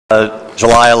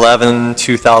July 11,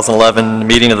 2011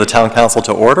 meeting of the Town Council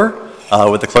to order.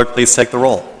 Would the clerk please take the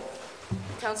roll?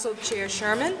 Council Chair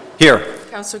Sherman. Here.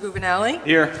 Councilor Gouvernaile.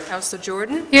 Here. Councilor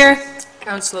Jordan. Here.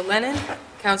 Councilor Lennon.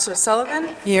 Councilor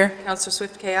Sullivan. Here. Councilor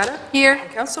Swift-Kayada. Here.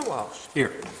 And Councilor Walsh.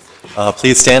 Here.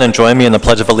 Please stand and join me in the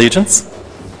Pledge of Allegiance.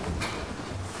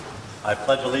 I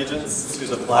pledge allegiance to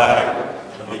the flag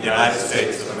of the United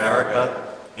States of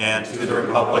America and to the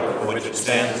republic for which it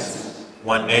stands,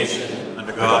 one nation,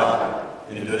 under God,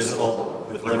 indivisible,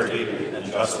 with liberty and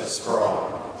justice for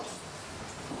all.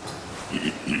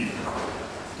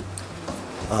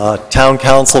 Town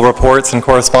Council reports and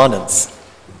correspondence.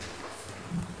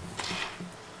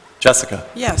 Jessica.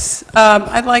 Yes,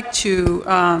 I'd like to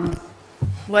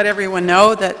let everyone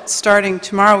know that starting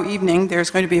tomorrow evening, there's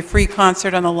going to be a free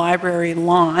concert on the library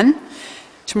lawn.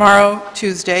 Tomorrow,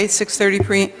 Tuesday,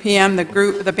 6:30 p.m.,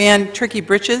 the band Tricky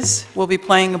Britches will be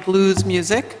playing blues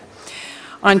music.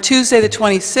 On Tuesday, the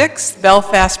 26th,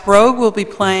 Belfast Brogue will be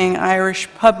playing Irish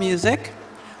pub music.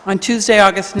 On Tuesday,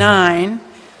 August 9,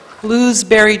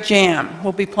 Bluesberry Jam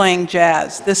will be playing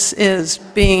jazz. This is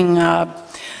being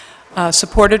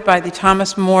supported by the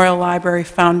Thomas Memorial Library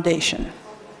Foundation.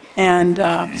 And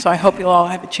so I hope you'll all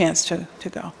have a chance to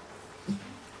go.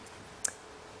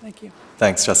 Thank you.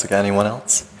 Thanks, Jessica. Anyone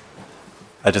else?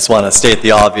 I just want to state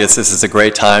the obvious. This is a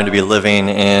great time to be living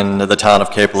in the town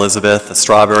of Cape Elizabeth. The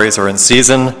strawberries are in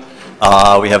season.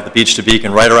 We have the Beach to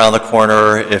Beacon right around the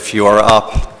corner. If you are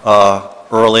up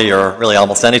early or really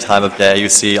almost any time of day, you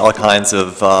see all kinds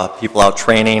of people out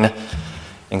training,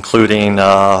 including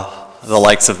the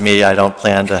likes of me. I don't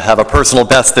plan to have a personal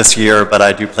best this year, but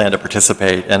I do plan to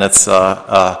participate, and it's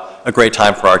a great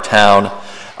time for our town.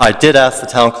 I did ask the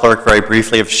town clerk very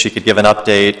briefly if she could give an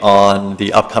update on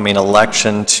the upcoming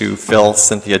election to fill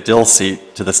Cynthia Dill's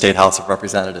seat to the State House of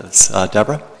Representatives.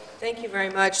 Deborah? Thank you very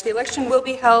much. The election will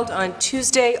be held on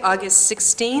Tuesday, August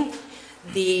 16th.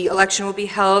 The election will be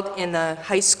held in the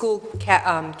high school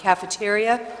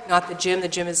cafeteria, not the gym. The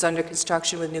gym is under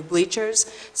construction with new bleachers,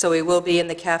 so it will be in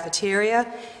the cafeteria.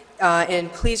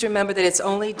 And please remember that it's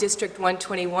only District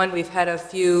 121. We've had a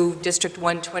few District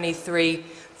 123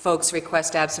 folks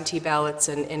request absentee ballots,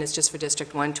 and it's just for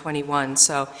District 121.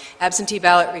 So absentee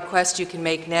ballot requests you can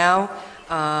make now.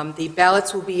 The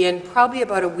ballots will be in probably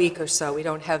about a week or so. We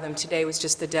don't have them today. It was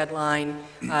just the deadline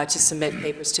to submit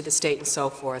papers to the state and so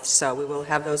forth. So we will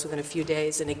have those within a few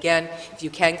days. And again, if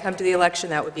you can come to the election,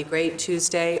 that would be great.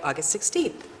 Tuesday, August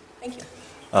 16th. Thank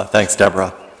you. Thanks,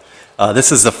 Deborah.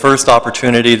 This is the first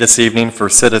opportunity this evening for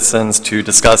citizens to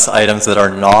discuss items that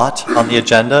are not on the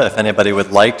agenda. If anybody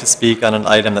would like to speak on an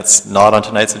item that's not on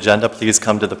tonight's agenda, please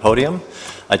come to the podium,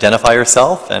 identify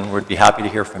yourself, and we'd be happy to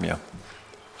hear from you.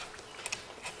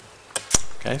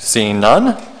 Okay, seeing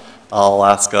none, I'll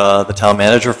ask the town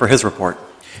manager for his report.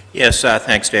 Yes,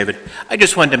 thanks, David. I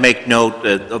just wanted to make note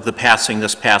of the passing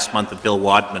this past month of Bill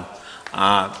Wadman.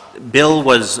 Bill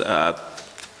was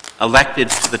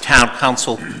elected to the town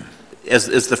council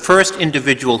as the first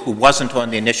individual who wasn't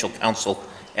on the initial council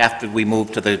after we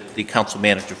moved to the council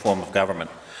manager form of government.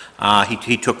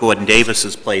 He took Gordon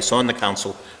Davis's place on the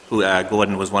council.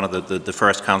 Gordon was one of the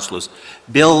first councilors.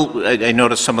 Bill, I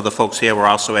noticed some of the folks here were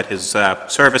also at his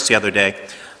service the other day.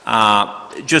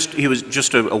 He was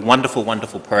just a wonderful,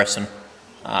 wonderful person,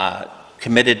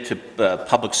 committed to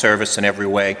public service in every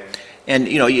way. And,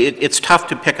 you know, it's tough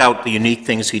to pick out the unique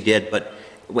things he did, but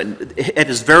at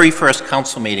his very first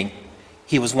council meeting,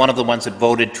 he was one of the ones that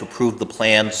voted to approve the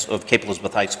plans of Cape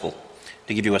Elizabeth High School,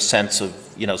 to give you a sense of,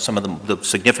 you know, some of the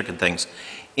significant things.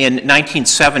 In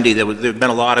 1970, there had been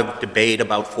a lot of debate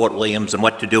about Fort Williams and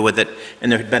what to do with it,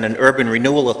 and there had been an urban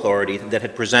renewal authority that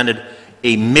had presented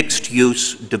a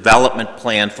mixed-use development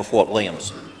plan for Fort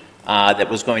Williams that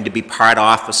was going to be part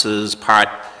offices, part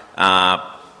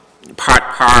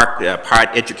park, part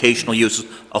educational uses,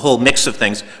 a whole mix of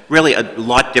things, really a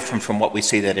lot different from what we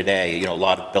see there today, you know, a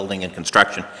lot of building and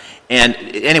construction. And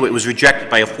anyway, it was rejected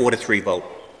by a 4-3 vote.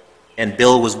 And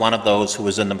Bill was one of those who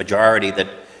was in the majority that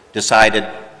decided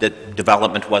that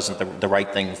development wasn't the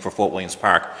right thing for Fort Williams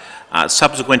Park.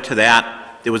 Subsequent to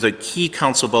that, there was a key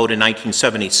council vote in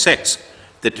 1976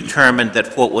 that determined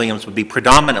that Fort Williams would be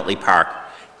predominantly park.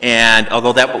 And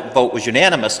although that vote was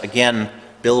unanimous, again,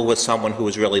 Bill was someone who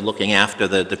was really looking after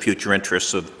the future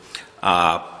interests of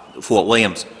Fort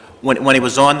Williams. When he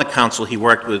was on the council, he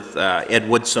worked with Ed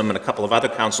Woodson and a couple of other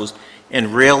councilors,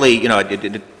 and really, you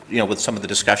know, with some of the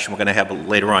discussion we're going to have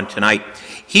later on tonight,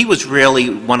 he was really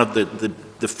one of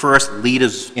the first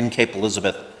leaders in Cape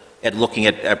Elizabeth at looking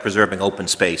at preserving open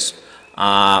space.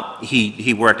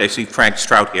 He worked, I see Frank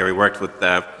Strout here, he worked with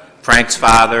Frank's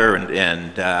father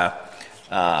and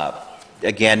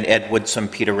again, Ed Woodson,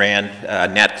 Peter Rand,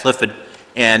 Nat Clifford,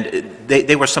 and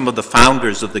they were some of the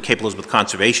founders of the Cape Elizabeth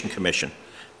Conservation Commission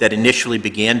that initially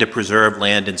began to preserve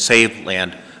land and save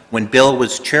land. When Bill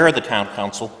was chair of the town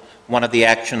council, one of the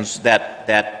actions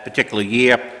that particular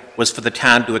year was for the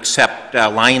town to accept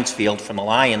Lions Field from the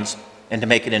Lions and to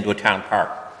make it into a town park.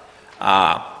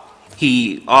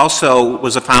 He also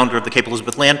was a founder of the Cape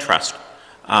Elizabeth Land Trust,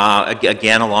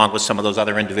 again, along with some of those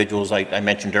other individuals I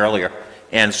mentioned earlier,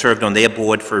 and served on their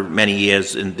board for many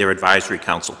years in their advisory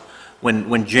council.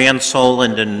 When Jan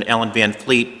Soland and Ellen Van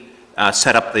Fleet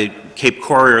set up the Cape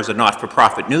Courier as a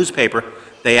not-for-profit newspaper,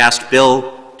 they asked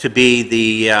Bill to be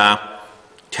the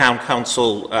town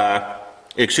council,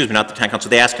 excuse me, not the town council,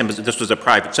 they asked him, this was a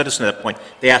private citizen at that point,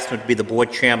 they asked him to be the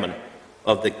board chairman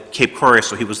of the Cape Courier,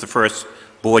 so he was the first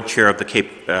board chair of the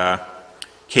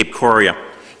Cape Courier.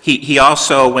 He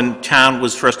also, when town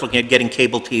was first looking at getting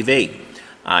cable TV,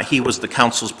 he was the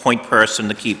council's point person,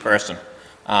 the key person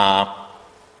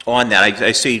on that.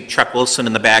 I see Chuck Wilson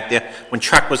in the back there. When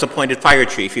Chuck was appointed fire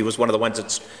chief, he was one of the ones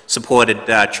that supported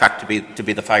Chuck to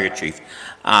be the fire chief.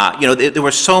 You know, there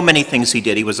were so many things he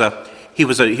did. He was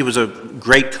a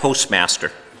great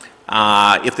Toastmaster.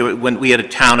 When we had a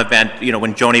town event, you know,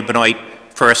 when Joni Benoit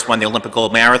first won the Olympic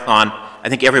Gold Marathon, I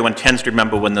think everyone tends to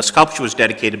remember when the sculpture was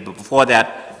dedicated, but before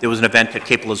that, there was an event at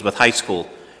Cape Elizabeth High School,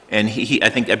 and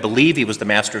I believe he was the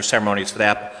master of ceremonies for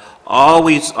that.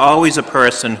 Always a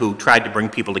person who tried to bring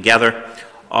people together,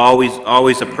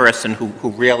 always a person who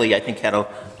really, I think, had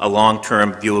a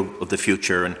long-term view of the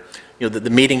future. And, you know, the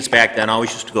meetings back then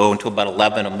always used to go until about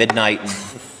 11 or midnight,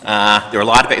 and there were a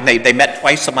lot of it, and they met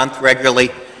twice a month regularly,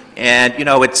 and, you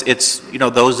know, it's you know,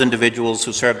 those individuals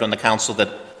who served on the council that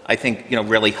I think, you know,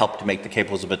 really helped to make the Cape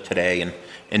Elizabeth today,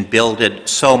 and Bill did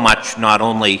so much, not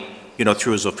only, you know,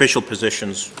 through his official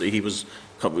positions. He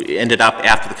ended up,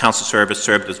 after the council service,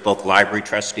 served as both library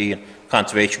trustee and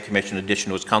conservation commission in addition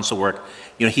to his council work.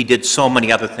 You know, he did so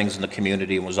many other things in the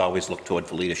community and was always looked toward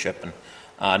for leadership.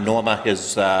 And Norma,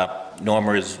 his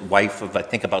wife of, I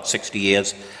think, about 60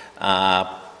 years,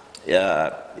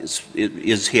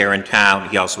 is here in town.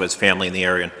 He also has family in the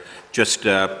area, and just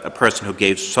a person who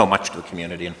gave so much to the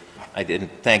community. And I didn't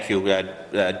thank you,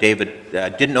 David.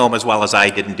 Didn't know him as well as I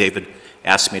did, and David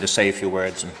asked me to say a few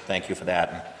words, and thank you for that.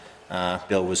 And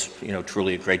Bill was, you know,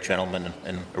 truly a great gentleman,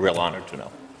 and a real honor to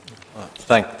know.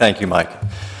 Thank you, Mike.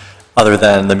 Other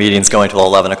than the meetings going till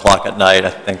 11 o'clock at night, I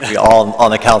think we all on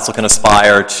the council can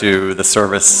aspire to the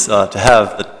service, to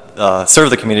have serve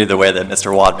the community the way that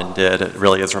Mr. Wadman did. It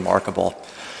really is remarkable.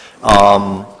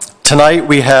 Tonight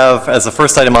we have, as the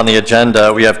first item on the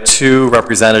agenda, we have two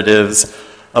representatives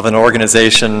of an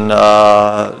organization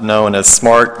known as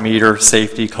Smart Meter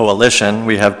Safety Coalition.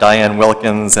 We have Diane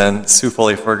Wilkins, and Sue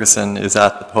Foley-Ferguson is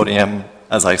at the podium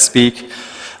as I speak.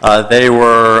 They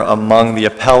were among the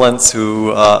appellants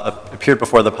who appeared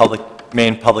before the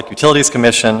Maine Public Utilities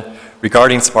Commission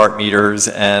regarding smart meters,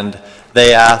 and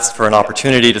they asked for an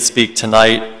opportunity to speak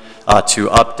tonight to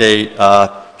update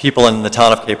people in the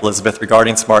town of Cape Elizabeth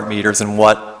regarding smart meters and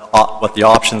what the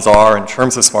options are in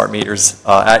terms of smart meters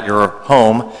at your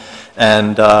home.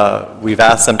 And we've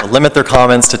asked them to limit their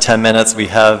comments to 10 minutes. We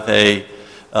have a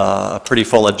pretty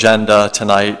full agenda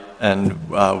tonight, and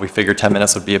we figured 10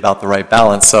 minutes would be about the right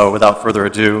balance. So without further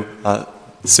ado,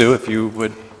 Sue, if you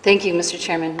would. Thank you, Mr.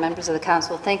 Chairman, members of the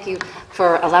council. Thank you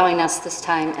for allowing us this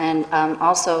time, and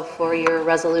also for your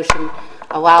resolution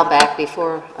a while back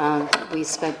before we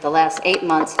spent the last 8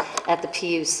 months at the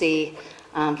PUC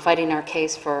fighting our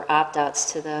case for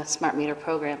opt-outs to the smart meter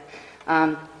program.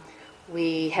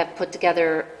 We have put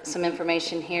together some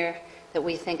information here that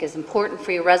we think is important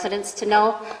for your residents to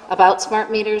know about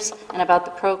smart meters and about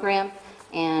the program,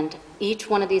 and each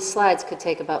one of these slides could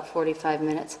take about 45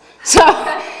 minutes. So,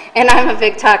 and I'm a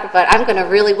big talker, but I'm going to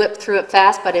really whip through it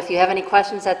fast, but if you have any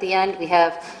questions at the end, we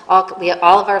have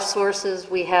all of our sources.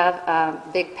 We have a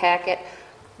big packet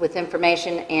with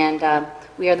information, and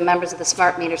we are the members of the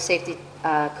Smart Meter Safety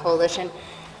Coalition.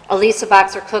 Elisa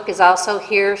Boxer-Cook is also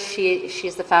here.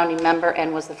 She's the founding member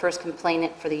and was the first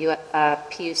complainant for the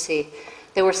PUC.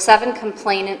 There were 7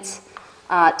 complainants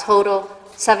total,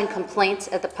 7 complaints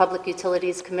at the Public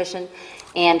Utilities Commission,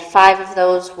 and 5 of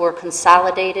those were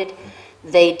consolidated.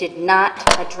 They did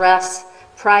not address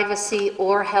privacy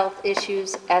or health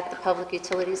issues at the Public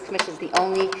Utilities Commission. The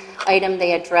only item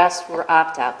they addressed were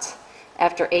opt-outs.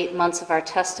 After 8 months of our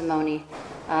testimony,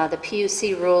 the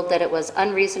PUC ruled that it was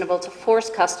unreasonable to force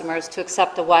customers to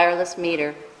accept a wireless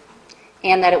meter,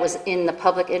 and that it was in the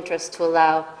public interest to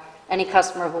allow any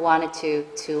customer who wanted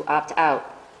to opt out.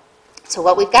 So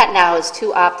what we've got now is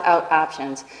 2 opt-out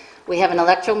options. We have an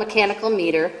electromechanical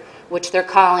meter, which they're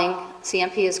calling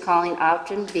CMP is calling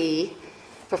option B.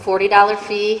 For $40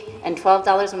 fee and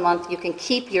 $12 a month, you can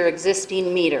keep your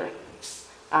existing meter.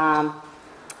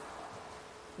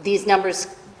 These numbers,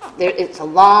 it's a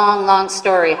long, long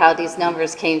story how these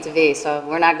numbers came to be, so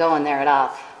we're not going there at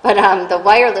all. But the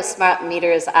wireless smart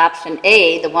meter is option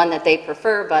A, the one that they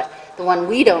prefer, but the one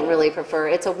we don't really prefer.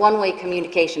 It's a one-way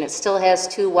communication. It still has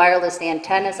 2 wireless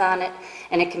antennas on it,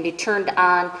 and it can be turned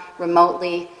on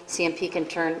remotely. CMP can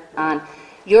turn on.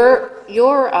 Your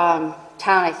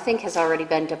town, I think, has already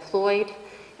been deployed,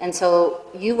 and so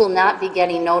you will not be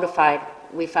getting notified,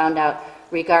 we found out,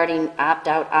 regarding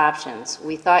opt-out options.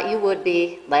 We thought you would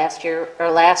be. Last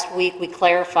week we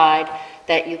clarified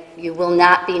that you will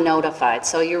not be notified.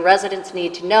 So your residents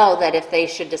need to know that if they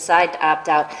should decide to opt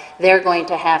out, they're going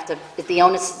to have to, the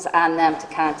onus is on them to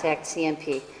contact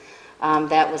CMP.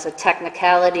 That was a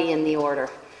technicality in the order.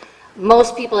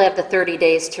 Most people have the 30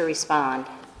 days to respond.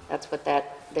 That's what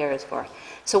that there is for.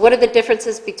 So what are the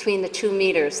differences between the 2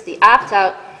 meters? The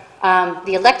opt-out,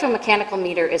 the electromechanical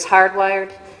meter is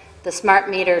hardwired. The smart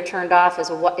meter turned off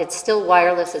it's still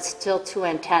wireless, it's still 2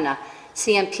 antenna.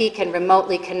 CMP can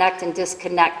remotely connect and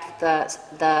disconnect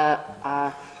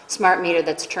the smart meter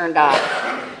that's turned off.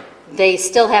 They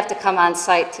still have to come on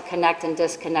site to connect and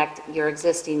disconnect your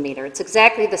existing meter. It's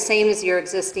exactly the same as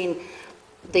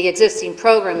the existing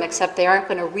program, except they aren't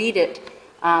going to read it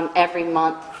every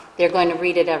month. They're going to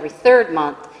read it every 3rd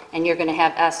month, and you're going to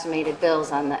have estimated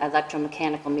bills on the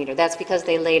electromechanical meter. That's because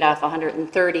they laid off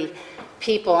 130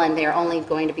 people, and they're only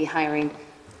going to be hiring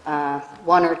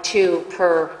 1 or 2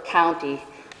 per county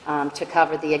to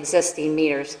cover the existing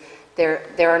meters.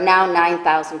 There are now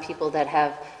 9,000 people that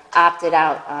have opted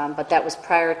out, but that was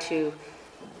prior to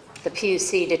the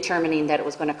PUC determining that it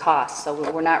was going to cost.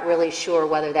 So we're not really sure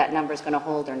whether that number is going to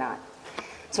hold or not.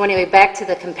 So anyway, back to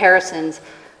the comparisons.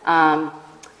 The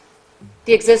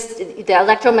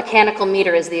electromechanical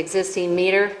meter is the existing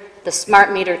meter. The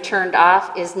smart meter turned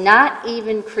off is not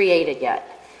even created yet.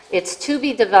 It's to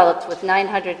be developed with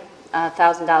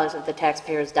 $900,000 of the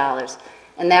taxpayers' dollars.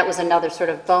 And that was another sort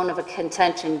of bone of a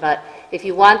contention. But if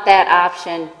you want that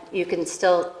option, you can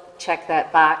still check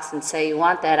that box and say you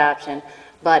want that option,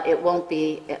 but it won't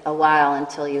be a while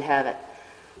until you have it.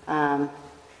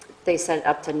 They said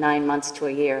up to 9 months to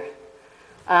a year.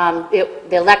 The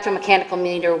electromechanical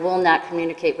meter will not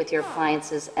communicate with your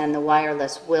appliances, and the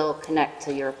wireless will connect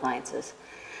to your appliances.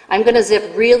 I'm going to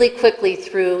zip really quickly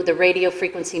through the radio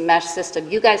frequency mesh system.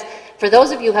 You guys, for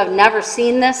those of you who have never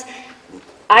seen this,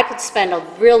 I could spend a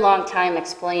real long time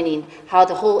explaining how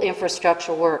the whole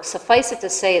infrastructure works. Suffice it to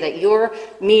say that your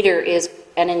meter is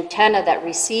an antenna that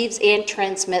receives and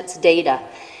transmits data,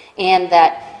 and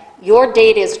that your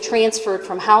data is transferred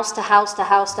from house to house to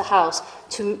house to house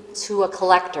to a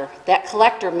collector. That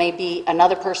collector may be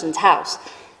another person's house.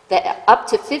 That up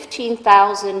to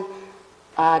 15,000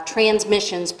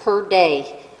 transmissions per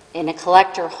day in a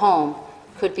collector home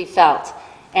could be felt.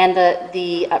 And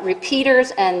the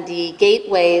repeaters and the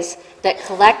gateways that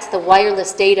collect the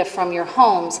wireless data from your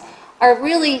homes are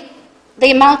really,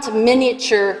 they amount to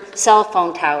miniature cell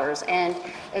phone towers. And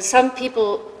as some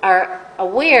people are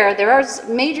aware, there is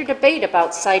major debate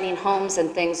about siting homes and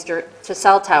things to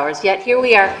cell towers, yet here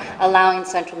we are allowing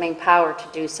Central Maine Power to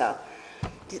do so.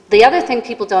 The other thing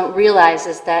people don't realize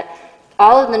is that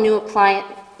all of the new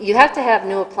you have to have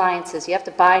new appliances, you have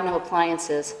to buy new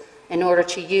appliances in order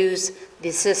to use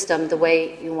the system the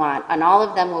way you want, and all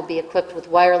of them will be equipped with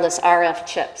wireless RF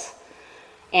chips.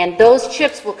 And those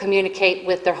chips will communicate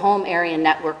with their home area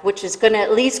network, which is going to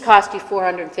at least cost you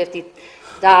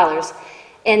 $450.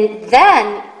 And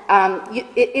then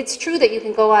it's true that you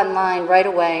can go online right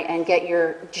away and get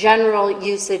your general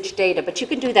usage data, but you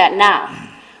can do that now.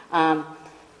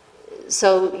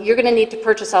 So you're going to need to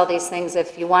purchase all these things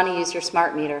if you want to use your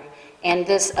smart meter. And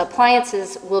this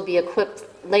appliances will be equipped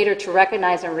later to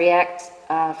recognize and react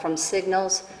from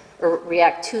signals, or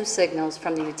react to signals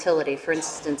from the utility, for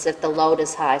instance, if the load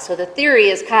is high. So the theory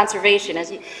is conservation.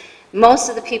 Most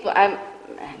of the people, I'm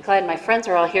glad my friends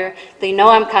are all here, they know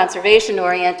I'm conservation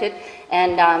oriented,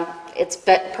 and it's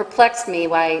perplexed me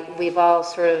why we've all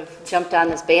sort of jumped on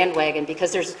this bandwagon,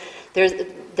 because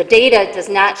the data does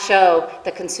not show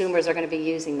that consumers are going to be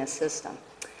using this system.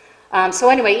 So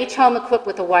anyway, each home equipped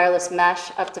with a wireless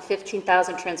mesh, up to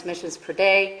 15,000 transmissions per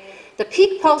day. The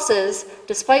peak pulses,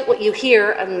 despite what you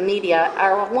hear in the media,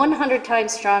 are 100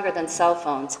 times stronger than cell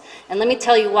phones. And let me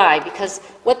tell you why, because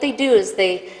what they do is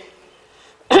they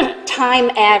time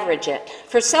average it.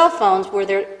 For cell phones,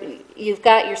 where you've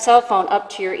got your cell phone up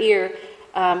to your ear,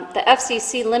 the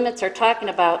FCC limits are talking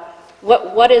about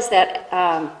what is that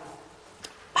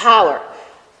power.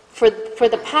 for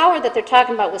the power that they're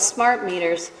talking about with smart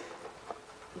meters,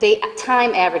 they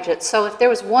time average it. So if there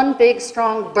was one big,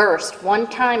 strong burst one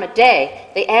time a day,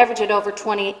 they average it over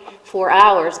 24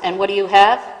 hours, and what do you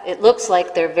have? It looks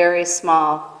like they're very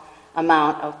small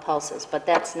amount of pulses, but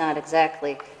that's not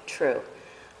exactly true.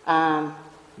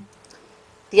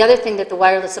 The other thing that the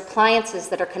wireless appliances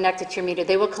that are connected to your meter,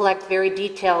 they will collect very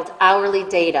detailed hourly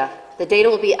data. The data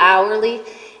will be hourly,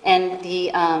 and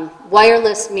the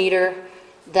wireless meter,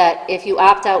 that if you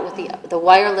opt out with the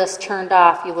wireless turned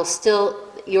off, you will still,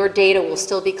 your data will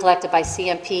still be collected by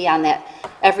CMP on that.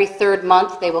 Every third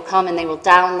month, they will come and they will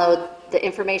download the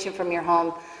information from your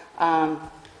home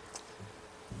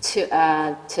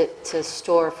to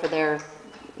store for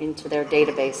into their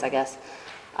database, I guess.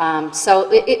 So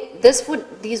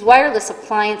these wireless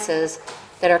appliances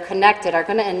that are connected are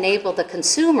going to enable the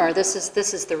consumer. This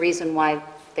is the reason why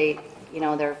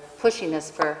they're pushing this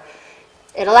for.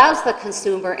 It allows the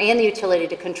consumer and the utility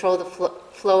to control the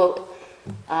flow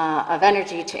of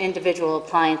energy to individual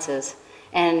appliances,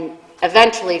 and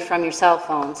eventually from your cell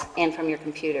phones and from your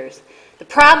computers. The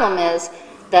problem is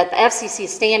that the FCC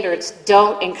standards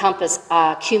don't encompass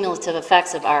cumulative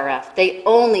effects of RF. They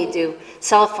only do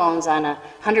cell phones on a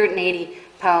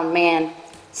 180-pound man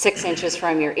 6 inches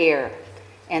from your ear.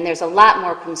 And there's a lot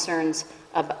more concerns,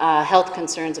 health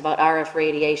concerns about RF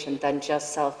radiation than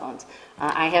just cell phones.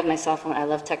 I have my cell phone. I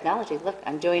love technology. Look,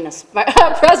 I'm doing a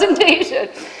presentation.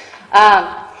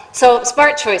 So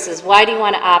smart choices. Why do you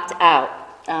want to opt out?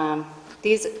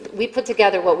 We put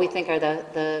together what we think are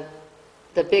the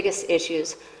biggest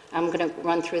issues. I'm going to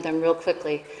run through them real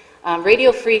quickly.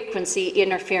 Radio frequency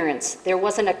interference. There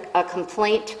wasn't a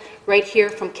complaint right here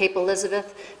from Cape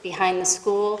Elizabeth behind the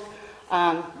school.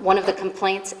 One of the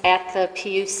complaints at the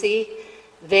PUC,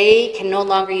 they can no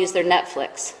longer use their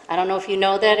Netflix. I don't know if you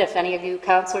know that, if any of you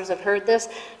counselors have heard this,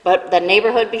 but the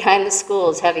neighborhood behind the school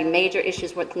is having major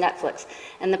issues with Netflix.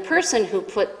 And the person who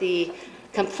put the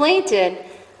complaint in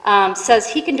says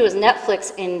he can do his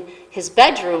Netflix in his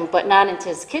bedroom, but not into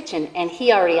his kitchen, and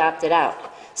he already opted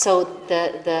out. So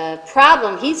the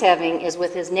problem he's having is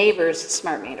with his neighbor's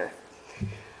smart meter.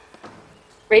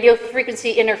 Radio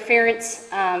frequency interference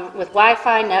with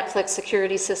Wi-Fi, Netflix,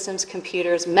 security systems,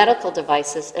 computers, medical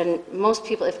devices, and most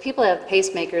people, if people have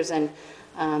pacemakers and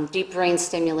deep brain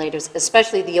stimulators,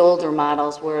 especially the older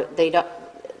models where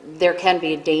there can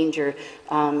be a danger.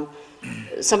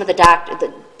 Some of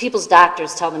people's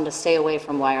doctors tell them to stay away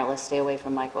from wireless, stay away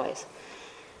from microwaves.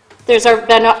 There's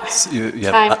been You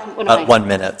have about 1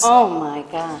 minute. Oh my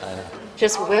God.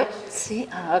 Just whip, see,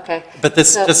 okay. But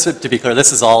this, just to be clear,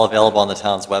 this is all available on the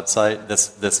town's website,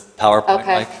 this PowerPoint,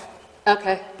 Okay, Mike,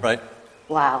 okay, right?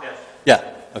 wow. Yeah,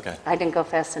 okay. I didn't go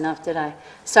fast enough, did I?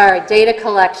 Sorry, data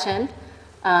collection.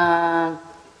 I'm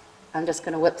just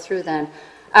going to whip through then.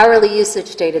 Hourly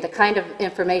usage data, the kind of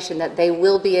information that they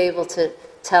will be able to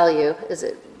tell you. Is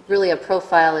it really a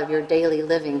profile of your daily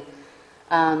living?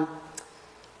 And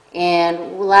a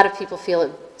lot of people feel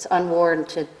it's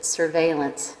unwarranted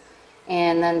surveillance.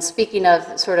 And then speaking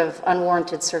of sort of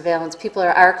unwarranted surveillance, people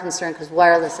are concerned because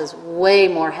wireless is way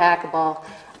more hackable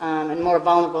and more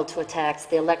vulnerable to attacks,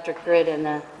 the electric grid and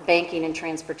the banking and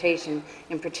transportation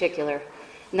in particular.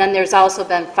 And then there's also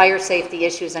been fire safety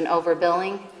issues and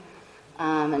overbilling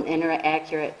and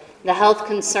inaccurate. The health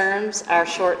concerns are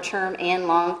short-term and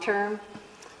long-term.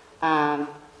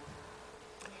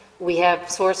 We have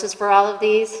sources for all of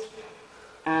these.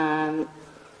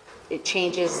 It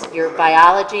changes your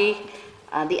biology.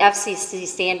 The FCC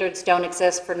standards don't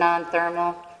exist for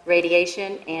non-thermal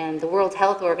radiation, and the World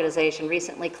Health Organization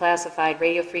recently classified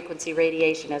radiofrequency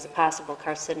radiation as a possible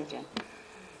carcinogen.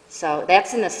 So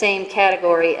that's in the same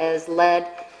category as lead,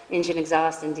 engine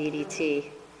exhaust, and DDT.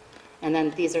 And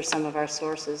then these are some of our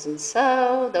sources. And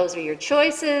so those are your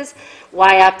choices.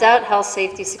 Why opt out? Health,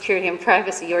 safety, security, and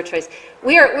privacy, your choice.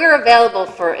 We're available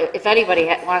for, if anybody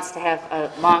wants to have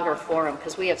a longer forum,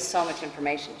 because we have so much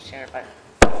information to share. But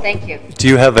thank you. Do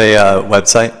you have a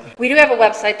website? We do have a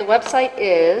website. The website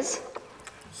is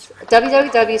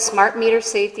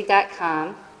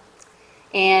www.smartmetersafety.com.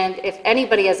 And if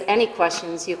anybody has any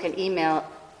questions, you can email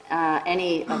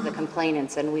any of the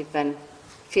complainants, and we've been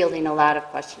fielding a lot of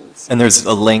questions. And there's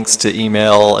links to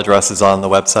email addresses on the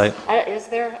website? Is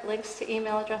there links to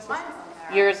email addresses? Mine's on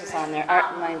there. Yours is on there.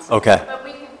 Mine's Okay. But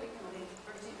we can link,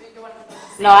 or do you want to?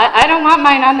 No, I don't want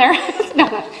mine on there. No,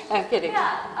 I'm kidding.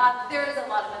 Yeah, there is a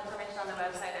lot of information on the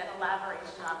website and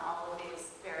elaboration on all of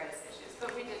these various issues,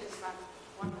 but we did just want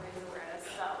to raise awareness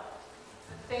about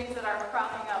the things that are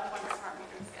cropping up when the smart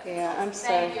meters get. Yeah, I'm Thank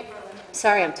sorry. you for listening.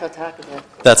 Sorry I'm so talkative.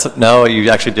 No, you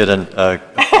actually did a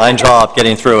fine job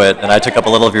getting through it, and I took up a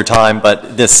little of your time,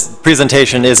 but this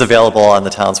presentation is available on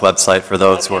the town's website for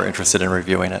those who are interested in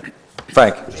reviewing it.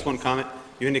 Frank? Just one comment.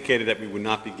 You indicated that we would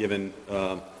not be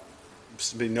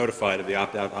be notified of the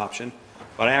opt-out option,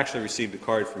 but I actually received a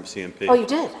card from CMP. Oh, you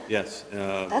did? Yes.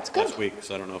 That's good. Last week,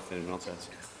 so I don't know if anyone else has.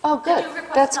 Oh, good.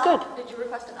 That's good. Did you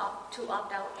request to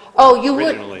opt out? Oh, you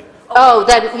would? Originally. Oh,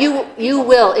 then you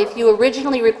will. If you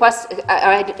originally request,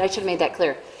 I should have made that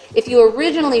clear. If you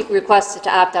originally requested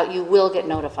to opt out, you will get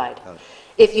notified.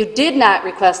 If you did not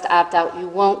request to opt out, you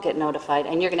won't get notified,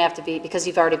 and you're going to have to be, because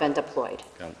you've already been deployed.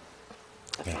 Got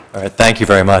it. All right, thank you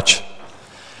very much.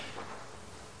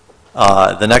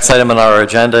 The next item on our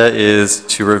agenda is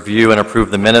to review and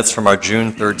approve the minutes from our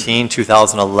June 13,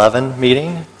 2011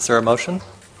 meeting. Is there a motion?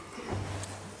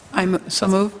 So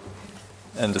move.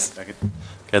 And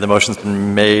okay, the motion's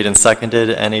been made and seconded.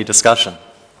 Any discussion?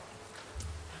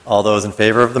 All those in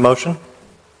favor of the motion?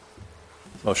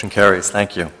 Motion carries.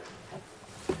 Thank you.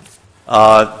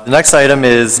 The next item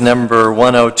is number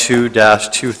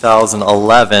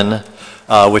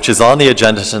 102-2011, which is on the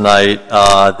agenda tonight.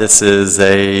 This is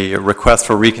a request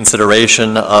for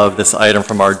reconsideration of this item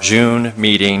from our June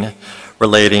meeting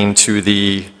relating to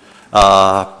the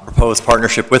proposed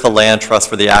partnership with a land trust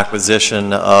for the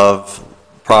acquisition of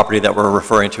property that we're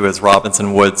referring to as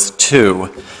Robinson Woods 2.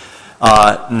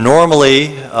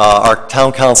 Normally, our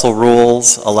town council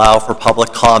rules allow for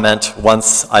public comment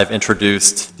once I've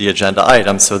introduced the agenda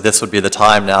item, so this would be the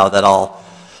time now that I'll,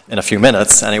 in a few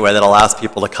minutes anyway, that I'll ask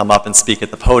people to come up and speak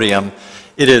at the podium.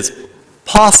 It is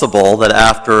possible that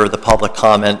after the public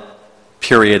comment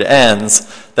period ends,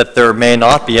 that there may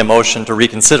not be a motion to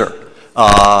reconsider,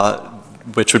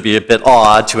 which would be a bit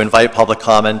odd to invite public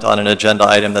comment on an agenda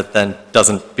item that then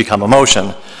doesn't become a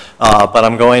motion. But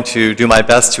I'm going to do my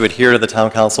best to adhere to the town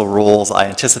council rules. I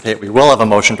anticipate we will have a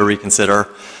motion to reconsider.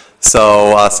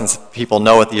 So since people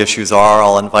know what the issues are,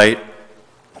 I'll invite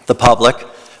the public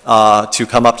to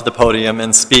come up to the podium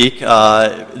and speak.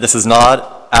 This is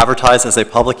not advertised as a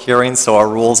public hearing, so our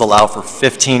rules allow for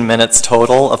 15 minutes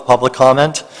total of public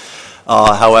comment.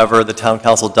 However, the town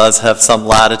council does have some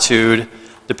latitude,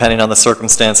 depending on the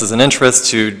circumstances and interest,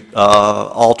 to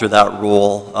alter that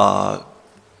rule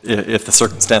if the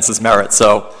circumstances merit.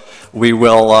 So we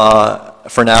will,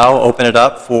 for now, open it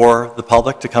up for the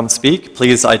public to come speak.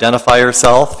 Please identify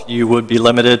yourself. You would be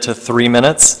limited to 3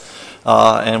 minutes,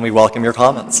 and we welcome your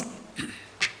comments.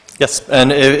 Yes,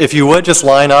 and if you would just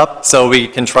line up so we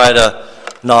can try to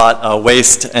not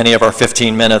waste any of our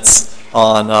 15 minutes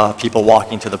on people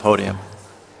walking to the podium.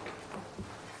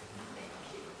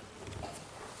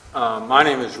 My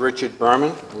name is Richard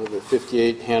Berman. I live at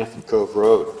 58 Hannaford Cove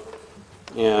Road.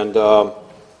 And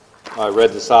I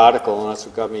read this article, and that's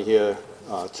what got me here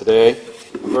today.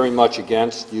 I'm very much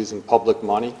against using public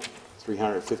money,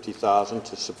 $350,000,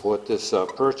 to support this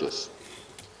purchase.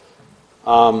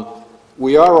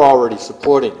 We are already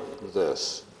supporting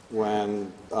this.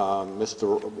 When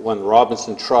when the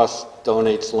Robinson Trust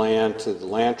donates land to the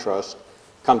land trust,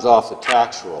 it comes off the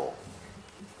tax roll.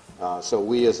 So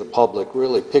we as a public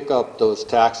really pick up those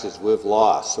taxes we've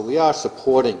lost. So we are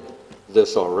supporting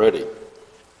this already.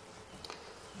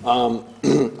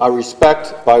 I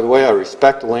respect, by the way, I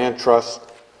respect the land trust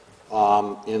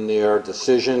in their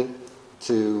decision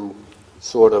to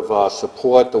sort of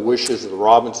support the wishes of the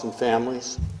Robinson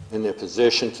families, in their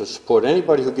position to support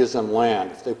anybody who gives them land.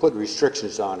 If they put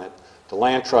restrictions on it, the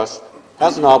land trust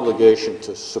has an obligation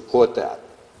to support that.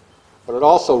 But it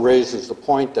also raises the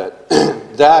point that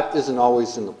that isn't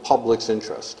always in the public's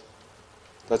interest.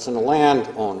 That's in the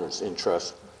landowner's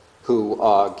interest who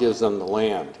gives them the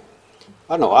land.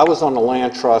 I don't know, I was on the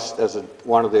land trust as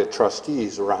one of their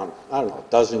trustees around, I don't know,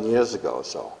 a dozen years ago or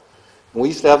so. And we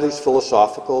used to have these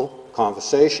philosophical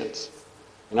conversations.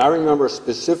 And I remember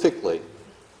specifically,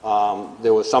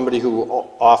 there was somebody who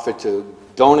offered to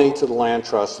donate to the land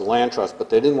trust, but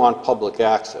they didn't want public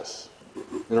access.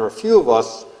 And there were a few of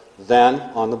us then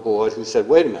on the board who said,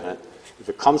 wait a minute, if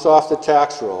it comes off the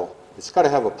tax roll, it's got to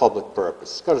have a public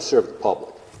purpose. It's got to serve the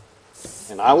public.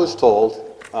 And I was told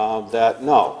that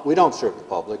no, we don't serve the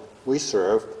public. We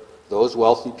serve those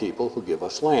wealthy people who give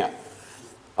us land.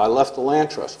 I left the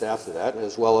land trust after that,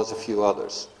 as well as a few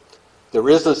others. There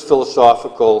is this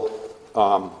philosophical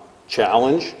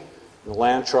challenge in the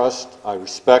land trust. I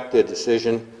respect their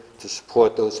decision to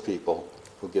support those people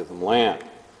who give them land.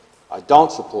 I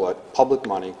don't support public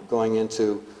money going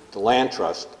into the land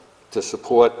trust to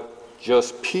support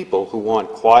just people who want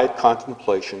quiet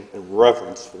contemplation and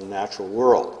reverence for the natural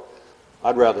world.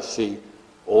 I'd rather see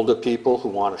older people who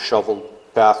want a shoveled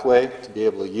pathway to be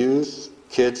able to use,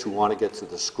 kids who want to get to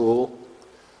the school.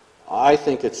 I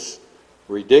think it's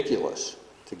ridiculous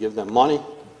to give them money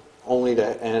only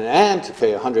to, and to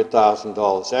pay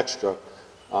 $100,000 extra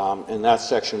in that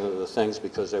section of the things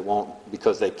because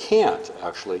they can't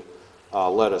actually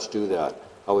let us do that.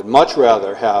 I would much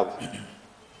rather have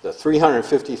the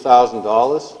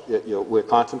 $350,000 that we're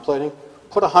contemplating,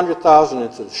 put $100,000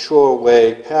 into the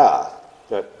Shoreway path,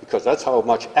 because that's how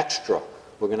much extra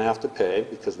we're going to have to pay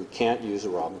because we can't use the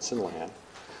Robinson land,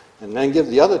 and then give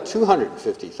the other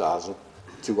 $250,000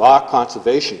 to our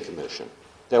Conservation Commission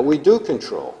that we do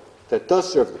control, that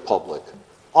does serve the public,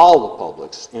 all the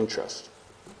public's interest.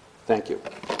 Thank you.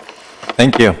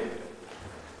 Thank you.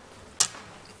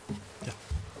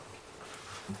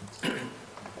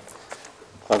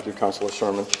 Thank you, Councilor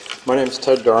Sherman. My name is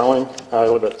Ted Darling. I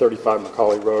live at 35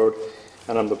 Macaulay Road,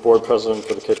 and I'm the board president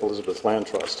for the Cape Elizabeth Land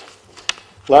Trust.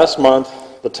 Last month,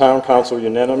 the town council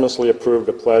unanimously approved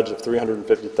a pledge of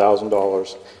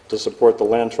 $350,000 to support the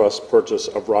Land Trust's purchase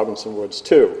of Robinson Woods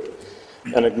 2,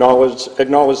 and acknowledged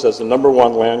as the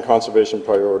 #1 land conservation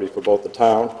priority for both the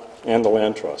town and the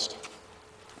Land Trust.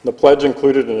 The pledge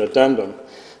included an addendum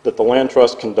that the Land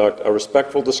Trust conduct a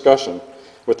respectful discussion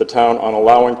with the town on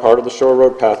allowing part of the Shore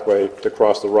Road pathway to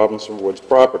cross the Robinson Woods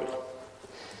property.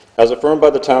 As affirmed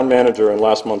by the town manager in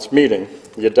last month's meeting,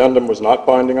 the addendum was not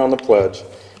binding on the pledge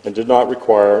and did not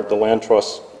require the Land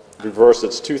Trust reverse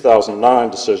its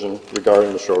 2009 decision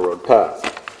regarding the Shore Road path.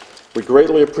 We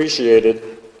greatly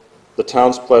appreciated the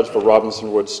town's pledge for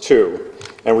Robinson Woods 2,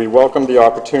 and we welcome the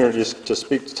opportunities to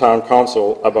speak to town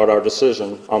council about our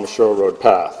decision on the Shore Road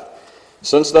path.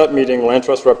 Since that meeting, Land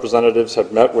Trust representatives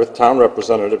have met with town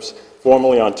representatives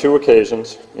formally on 2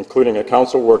 occasions, including a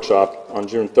council workshop on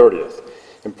June 30th.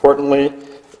 Importantly,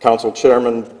 Council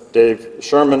Chairman Dave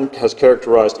Sherman has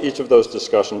characterized each of those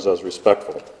discussions as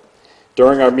respectful.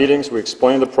 During our meetings, we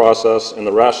explained the process and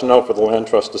the rationale for the Land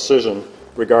Trust decision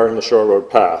regarding the Shore Road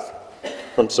path.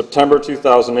 From September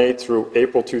 2008 through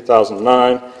April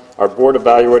 2009, our board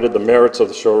evaluated the merits of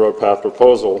the Shore Road path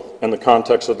proposal in the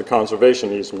context of the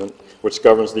conservation easement, which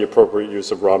governs the appropriate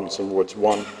use of Robinson Woods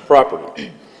 1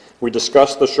 property. We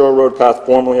discussed the Shore Road path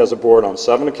formally as a board on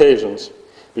 7 occasions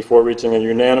before reaching a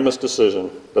unanimous decision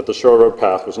that the Shore Road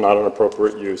path was not an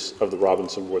appropriate use of the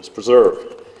Robinson Woods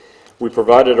Preserve. We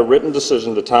provided a written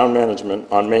decision to town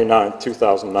management on May 9,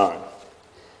 2009.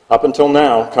 Up until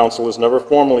now, council has never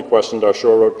formally questioned our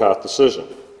Shore Road path decision.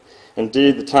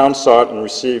 Indeed, the town sought and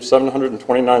received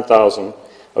 $729,000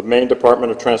 of Maine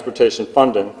Department of Transportation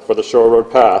funding for the Shore Road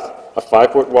path, a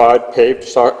 5-foot wide paved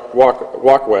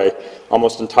walkway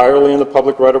almost entirely in the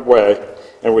public right-of-way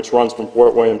and which runs from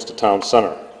Fort Williams to Town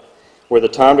Center. Were the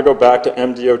time to go back to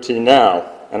MDOT now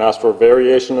and ask for a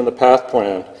variation in the path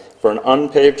plan for an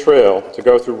unpaved trail to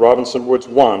go through Robinson Woods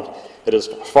 1, it is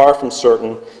far from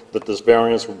certain that this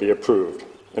variance would be approved.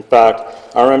 In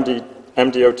fact, our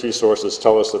MDOT sources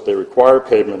tell us that they require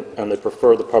pavement and they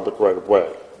prefer the public right-of-way.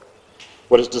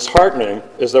 What is disheartening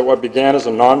is that what began as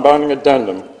a non-binding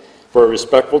addendum for a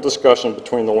respectful discussion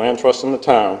between the Land Trust and the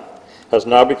town has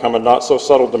now become a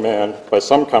not-so-subtle demand by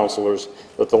some councilors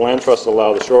that the Land Trust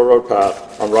allow the Shore Road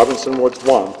path on Robinson Woods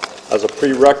 1 as a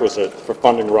prerequisite for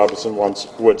funding Robinson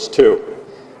Woods 2,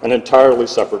 an entirely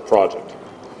separate project.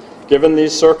 Given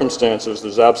these circumstances,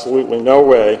 there's absolutely no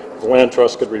way the Land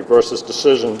Trust could reverse its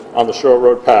decision on the Shore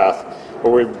Road path,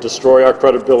 or we would destroy our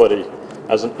credibility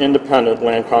as an independent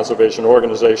land conservation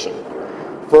organization.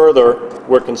 Further,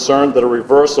 we're concerned that a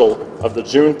reversal of the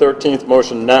June 13th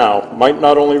motion now might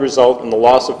not only result in the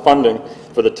loss of funding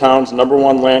for the town's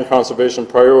 #1 land conservation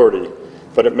priority,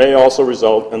 but it may also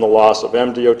result in the loss of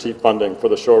MDOT funding for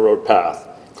the Shore Road path.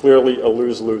 Clearly a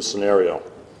lose-lose scenario.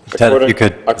 Ted, if you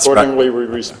could Accordingly, we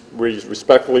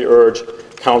respectfully urge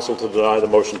council to deny the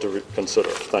motion to reconsider.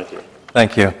 Thank you.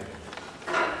 Thank you.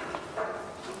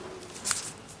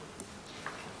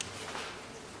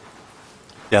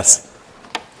 Yes.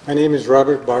 My name is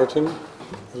Robert Barton.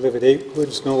 I live at 8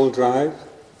 Woods Knoll Drive,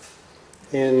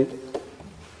 and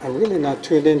I'm really not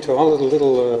tuned into all of the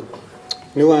little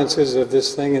nuances of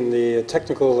this thing and the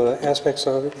technical aspects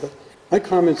of it, but my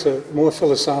comments are more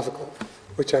philosophical,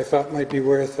 which I thought might be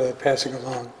worth passing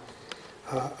along.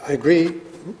 I agree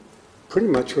pretty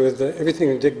much with everything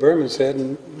that Dick Berman said,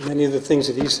 and many of the things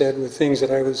that he said were things that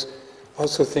I was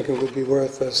also thinking would be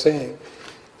worth saying.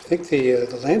 I think the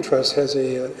Land Trust has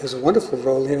a wonderful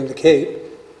role here in the Cape,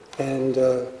 and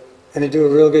they do a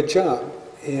real good job.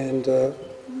 And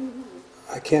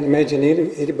I can't imagine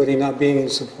anybody not being in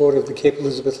support of the Cape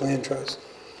Elizabeth Land Trust.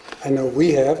 I know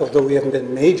we have, although we haven't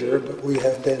been major, but we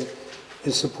have been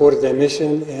in support of their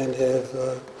mission and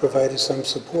have provided some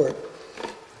support.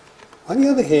 On the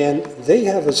other hand, they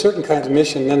have a certain kind of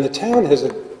mission, and the town has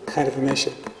a kind of a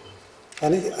mission.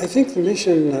 And I think the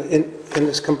mission in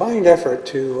this combined effort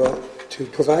to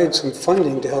provide some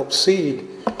funding to help seed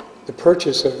the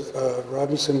purchase of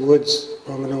Robinson Woods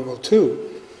Roman numeral II,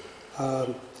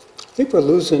 I think we're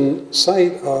losing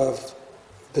sight of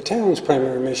the town's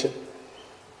primary mission.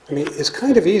 I mean, it's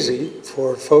kind of easy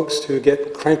for folks to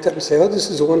get cranked up and say, oh, this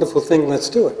is a wonderful thing, let's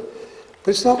do it.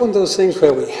 But it's not one of those things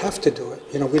where we have to do it.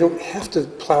 You know, we don't have to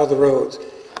plow the roads.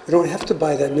 We don't have to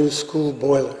buy that new school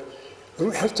boiler. We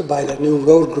don't have to buy that new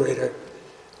road grader.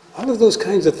 All of those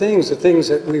kinds of things are things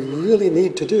that we really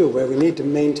need to do, where we need to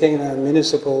maintain our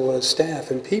municipal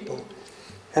staff and people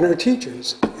and our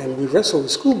teachers. And we wrestle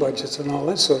with school budgets and all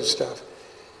that sort of stuff.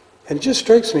 And it just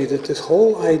strikes me that this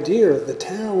whole idea of the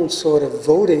town sort of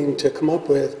voting to come up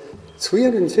with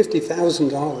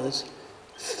 $350,000,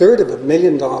 third of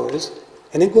 $1,000,000,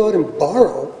 and then go out and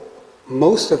borrow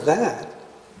most of that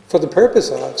for the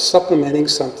purpose of supplementing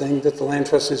something that the land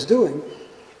trust is doing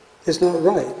is not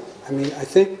right. I mean, I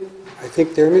think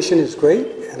their mission is great,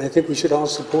 and I think we should all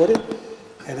support it,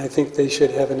 and I think they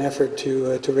should have an effort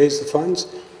to raise the funds,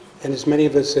 and as many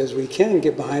of us as we can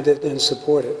get behind it and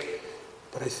support it.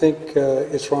 But I think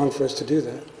it's wrong for us to do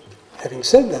that. Having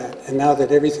said that, and now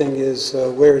that everything is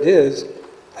where it is,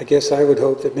 I guess I would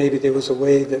hope that maybe there was a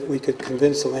way that we could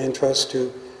convince the land trust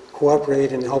to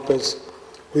cooperate and help us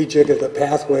rejigger the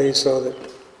pathway so that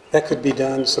that could be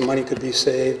done, some money could be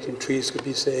saved, and trees could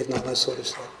be saved, and all that sort of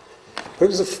stuff. But it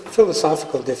was a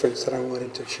philosophical difference that I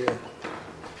wanted to share.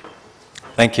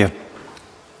 Thank you.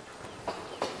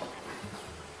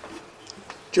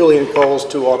 Julian Coles,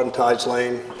 2 Autumn Tides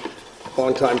Lane,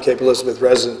 longtime Cape Elizabeth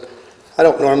resident. I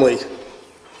don't normally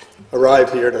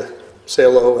arrive here to say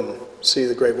hello and see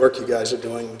the great work you guys are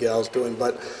doing and gals doing,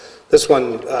 but this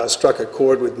one struck a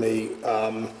chord with me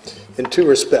in 2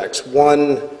 respects.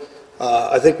 One,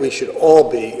 I think we should all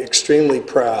be extremely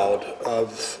proud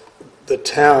of the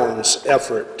town's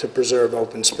effort to preserve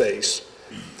open space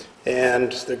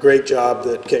and the great job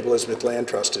that Cape Elizabeth Land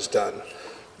Trust has done.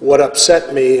 What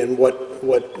upset me and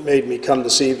what made me come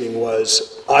this evening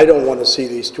was I don't want to see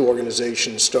these 2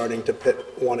 organizations starting to pit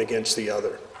one against the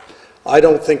other. I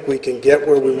don't think we can get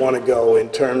where we want to go in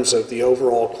terms of the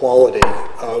overall quality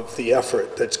of the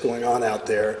effort that's going on out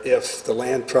there if the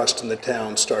land trust and the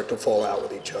town start to fall out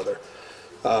with each other.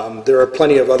 There are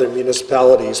plenty of other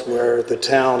municipalities where the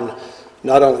town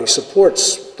not only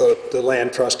supports the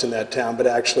land trust in that town, but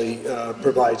actually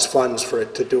provides funds for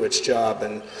it to do its job.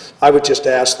 And I would just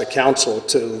ask the council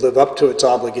to live up to its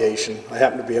obligation. I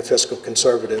happen to be a fiscal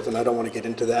conservative, and I don't want to get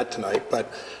into that tonight,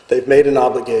 but they've made an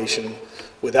obligation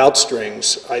without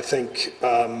strings. I think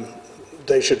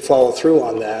they should follow through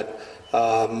on that,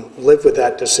 live with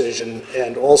that decision,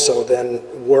 and also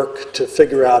then work to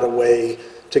figure out a way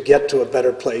to get to a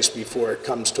better place before it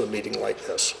comes to a meeting like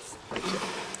this. Thank you.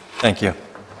 Thank you.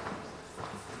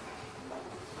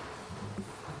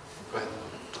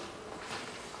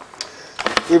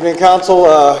 Evening, Council.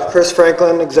 Chris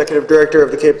Franklin, Executive Director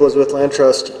of the Cape Elizabeth Land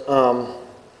Trust.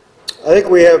 I think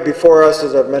we have before us,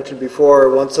 as I've mentioned before,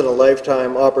 a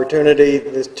once-in-a-lifetime opportunity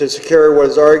to secure what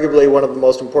is arguably one of the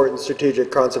most important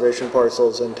strategic conservation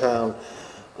parcels in town.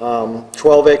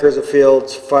 12 acres of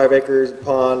fields, 5 acres of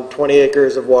pond, 20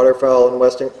 acres of waterfowl and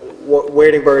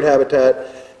wading bird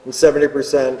habitat, and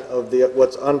 70% of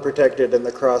what's unprotected in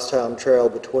the Crosstown Trail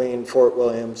between Fort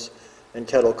Williams and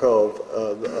Kettle Cove,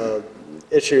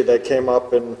 issue that came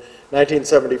up in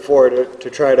 1974 to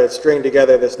try to string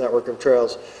together this network of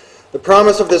trails. The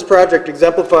promise of this project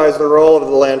exemplifies the role of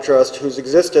the Land Trust, whose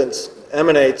existence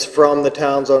emanates from the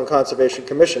town's own Conservation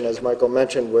Commission, as Michael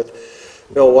mentioned with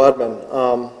Bill Wadman.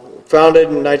 Founded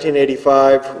in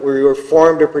 1985, we were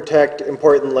formed to protect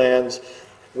important lands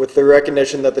with the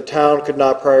recognition that the town could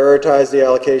not prioritize the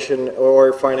allocation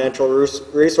or financial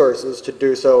resources to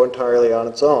do so entirely on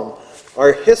its own.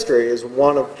 Our history is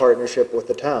one of partnership with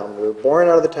the town. We were born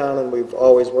out of the town and we've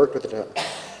always worked with the town.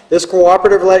 This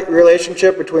cooperative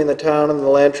relationship between the town and the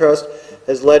Land Trust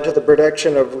has led to the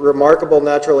protection of remarkable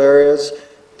natural areas,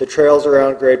 the trails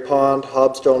around Great Pond,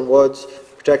 Hobstone Woods,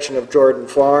 protection of Jordan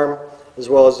Farm, as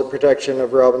well as the protection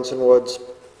of Robinson Woods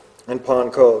and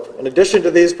Pond Cove. In addition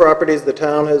to these properties, the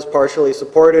town has partially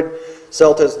supported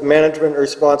CELTA's management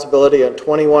responsibility on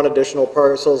 21 additional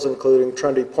parcels, including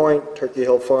Trundy Point, Turkey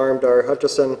Hill Farm, Dyer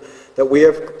Hutchison, that we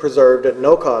have preserved at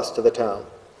no cost to the town,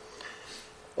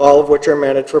 all of which are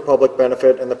managed for public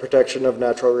benefit and the protection of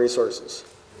natural resources.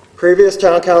 Previous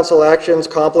town council actions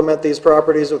complement these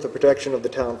properties with the protection of the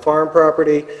town farm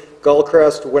property,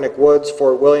 Gullcrest, Winnick Woods,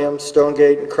 Fort Williams,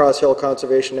 Stonegate, and Cross Hill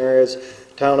conservation areas.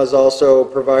 Town has also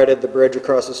provided the bridge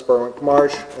across the Spurwink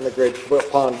Marsh and the Great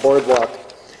Pond Boardwalk.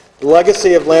 The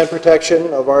legacy of land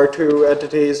protection of our two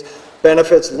entities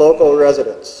benefits local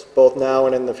residents, both now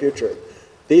and in the future.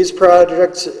 These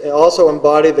projects also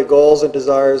embody the goals and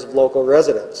desires of local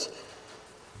residents.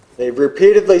 They've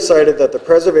repeatedly cited that the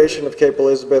preservation of Cape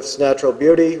Elizabeth's natural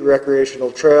beauty,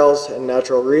 recreational trails, and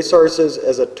natural resources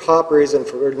is a top reason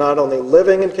for not only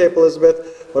living in Cape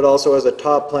Elizabeth, but also as a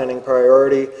top planning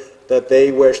priority that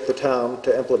they wish the town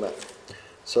to implement.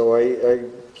 So I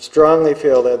strongly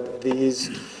feel that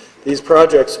these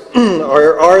projects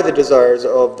are the desires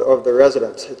of the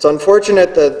residents. It's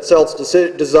unfortunate that CELT's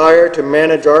desire to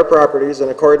manage our properties in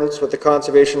accordance with the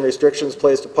conservation restrictions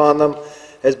placed upon them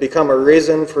has become a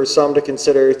reason for some to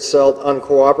consider CELT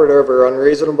uncooperative or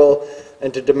unreasonable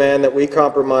and to demand that we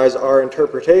compromise our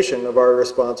interpretation of our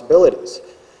responsibilities.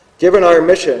 Given our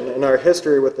mission and our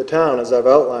history with the town, as I've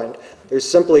outlined, there's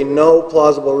simply no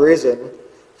plausible reason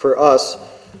for us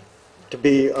to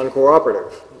be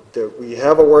uncooperative. We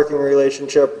have a working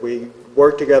relationship, we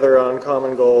work together on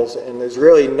common goals, and there's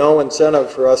really no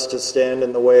incentive for us to stand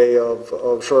in the way of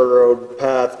Shore Road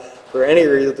Path for any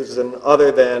reason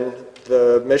other than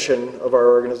the mission of our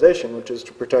organization, which is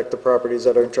to protect the properties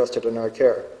that are entrusted in our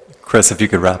care. Chris, if you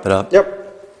could wrap it up. Yep.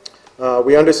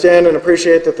 We understand and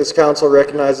appreciate that this council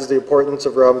recognizes the importance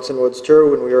of Robinson Woods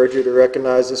too, and we urge you to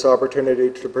recognize this opportunity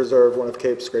to preserve one of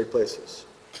Cape's great places.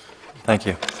 Thank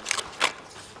you.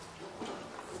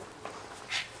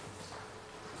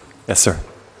 Yes, sir.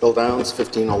 Bill Downs,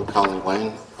 15 Old Colony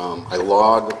Lane. I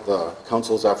laud the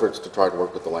council's efforts to try to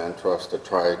work with the Land Trust to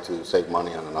try to save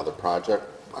money on another project.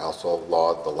 I also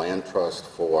laud the Land Trust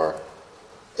for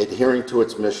adhering to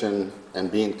its mission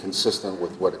and being consistent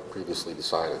with what it previously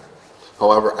decided.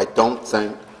 However, I don't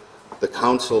think the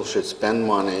council should spend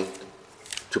money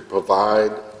to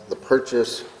provide the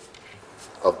purchase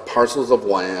of parcels of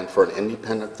land for an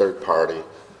independent third party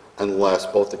unless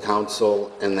both the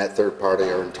council and that third party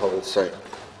are in total sync.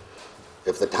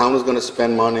 If the town is going to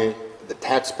spend money, the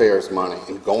taxpayers' money,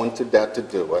 and go into debt to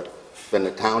do it, then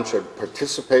the town should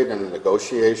participate in the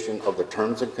negotiation of the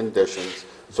terms and conditions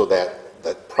so that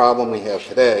the problem we have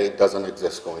today doesn't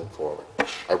exist going forward.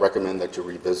 I recommend that you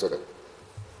revisit it.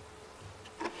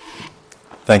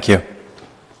 Thank you.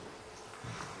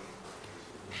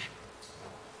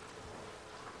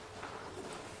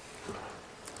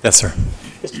 Yes, sir.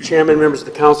 Mr. Chairman, members of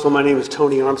the council, my name is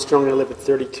Tony Armstrong. I live at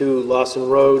 32 Lawson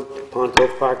Road, Pond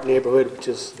Cove Park neighborhood, which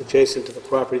is adjacent to the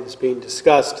property that's being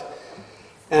discussed.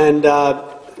 And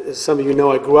as some of you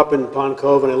know, I grew up in Pond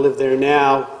Cove and I live there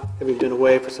now, having been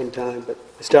away for some time, but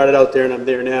I started out there and I'm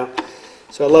there now.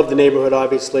 So I love the neighborhood,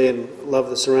 obviously, and love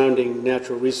the surrounding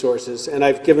natural resources. And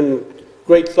I've given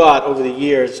great thought over the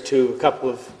years to a couple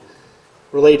of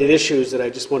related issues that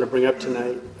I just want to bring up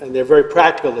tonight, and they're very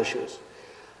practical issues.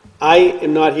 I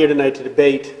am not here tonight to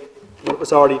debate what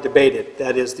was already debated,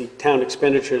 that is the town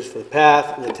expenditures for the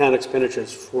path and the town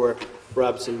expenditures for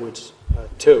Robinson Woods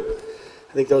 2.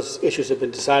 I think those issues have been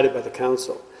decided by the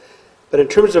council. But in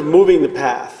terms of moving the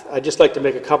path, I'd just like to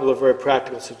make a couple of very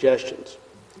practical suggestions.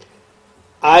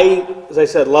 As I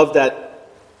said, love that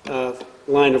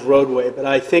line of roadway, but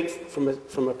I think from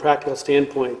a practical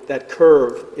standpoint, that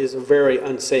curve is a very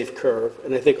unsafe curve.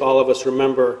 And I think all of us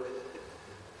remember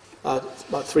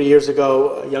about 3 years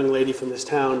ago, a young lady from this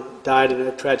town died in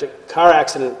a tragic car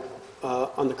accident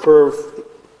on the curve,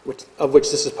 of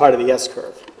which this is part of the S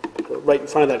curve. Right in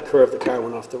front of that curve, the car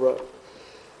went off the road.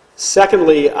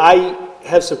 Secondly, I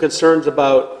have some concerns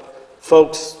about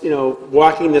folks,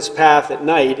 walking this path at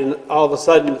night, and all of a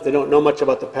sudden, if they don't know much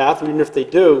about the path, or even if they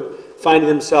do, finding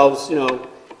themselves,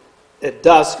 at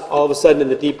dusk, all of a sudden in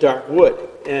the deep, dark wood,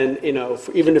 and,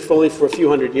 even if only for a few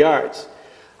hundred yards.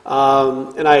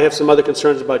 And I have some other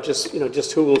concerns about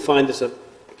just who will find this a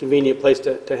convenient place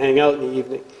to hang out in the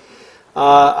evening.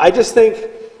 I just think,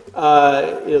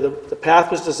 the path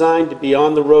was designed to be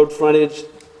on the road frontage.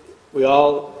 We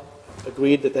all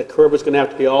agreed that curve was going to have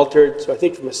to be altered. So I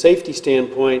think from a safety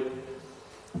standpoint,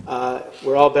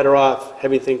 we're all better off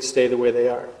having things stay the way they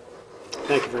are.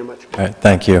 Thank you very much. All right,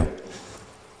 thank you.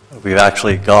 We've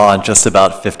actually gone just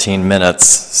about 15 minutes,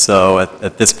 so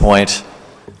at this point,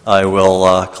 I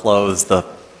will close the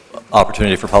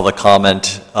opportunity for public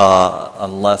comment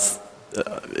unless,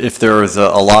 if there is a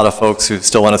lot of folks who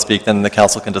still want to speak, then the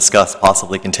council can discuss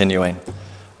possibly continuing.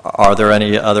 Are there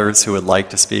any others who would like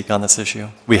to speak on this issue?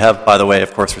 We have, by the way,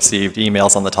 of course, received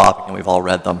emails on the topic, and we've all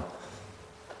read them.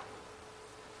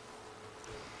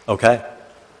 Okay.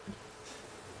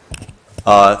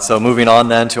 So moving on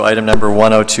then to item number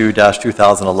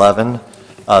 102-2011.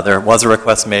 There was a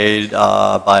request made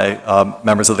by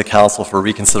members of the council for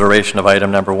reconsideration of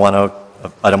item number 102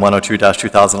 item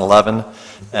 102-2011,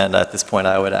 and at this point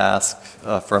I would ask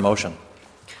for a motion.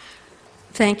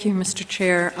 Thank you, Mr.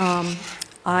 Chair.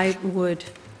 I would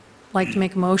like to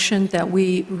make a motion that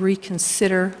we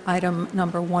reconsider item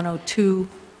number 102,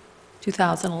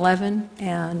 2011,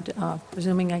 and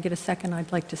presuming I get a second,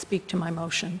 I'd like to speak to my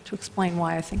motion to explain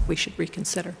why I think we should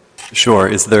reconsider. Sure.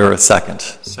 Is there a second?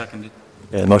 Seconded.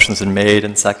 Yeah, the motion's been made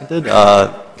and seconded.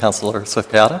 Councilor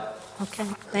Swift-Piata? Okay,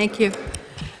 thank you.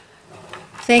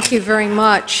 Thank you very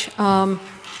much.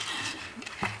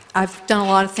 I've done a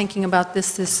lot of thinking about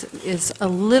this. This is a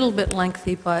little bit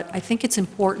lengthy, but I think it's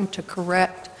important to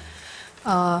correct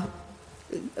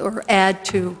or add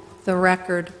to the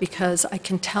record, because I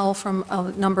can tell from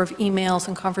a number of emails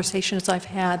and conversations I've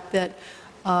had that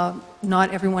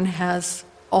not everyone has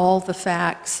all the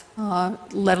facts,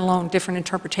 let alone different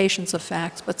interpretations of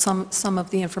facts, but some of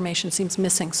the information seems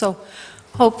missing. So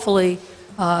hopefully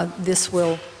this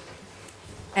will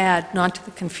add not to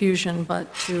the confusion,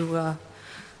 but to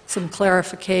some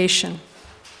clarification.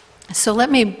 So let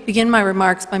me begin my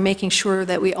remarks by making sure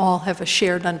that we all have a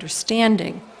shared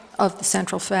understanding of the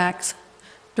central facts.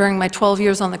 During my 12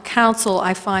 years on the council,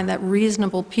 I find that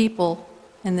reasonable people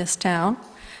in this town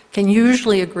can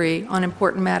usually agree on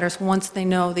important matters once they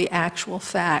know the actual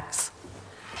facts.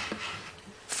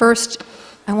 First,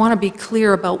 I want to be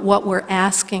clear about what we're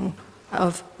asking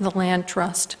of the land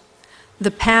trust.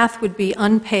 The path would be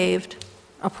unpaved,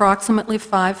 approximately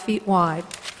 5 feet wide.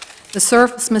 The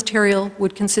surface material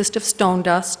would consist of stone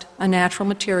dust, a natural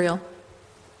material.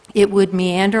 It would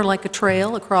meander like a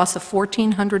trail across a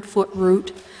 1,400-foot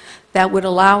route that would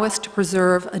allow us to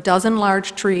preserve a dozen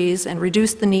large trees and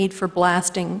reduce the need for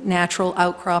blasting natural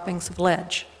outcroppings of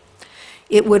ledge.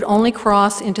 It would only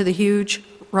cross into the huge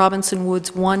Robinson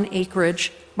Woods 1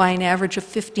 acreage by an average of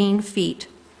 15 feet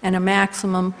and a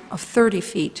maximum of 30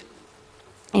 feet.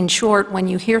 In short, when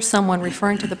you hear someone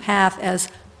referring to the path as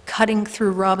cutting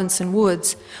through Robinson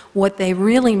Woods, what they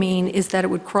really mean is that it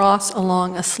would cross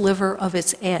along a sliver of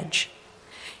its edge.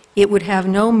 It would have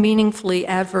no meaningfully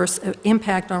adverse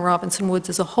impact on Robinson Woods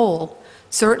as a whole,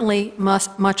 certainly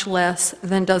much less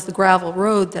than does the gravel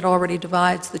road that already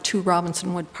divides the 2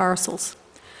 Robinson Wood parcels.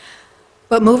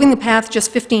 But moving the path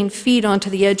just 15 feet onto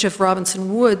the edge of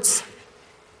Robinson Woods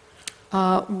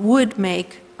would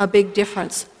make a big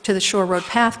difference to the Shore Road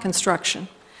path construction.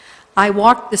 I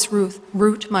walked this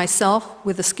route myself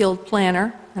with a skilled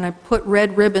planner, and I put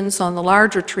red ribbons on the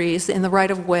larger trees in the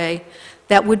right-of-way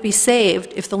that would be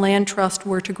saved if the land trust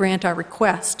were to grant our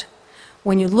request.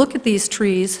 When you look at these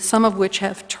trees, some of which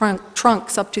have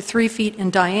trunks up to 3 feet in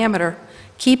diameter,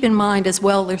 keep in mind as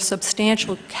well their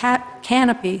substantial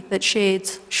canopy that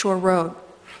shades Shore Road.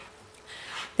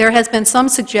 There has been some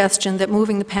suggestion that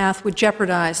moving the path would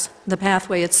jeopardize the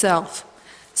pathway itself.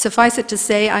 Suffice it to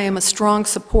say, I am a strong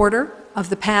supporter of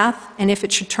the path, and if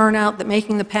it should turn out that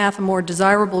making the path a more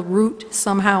desirable route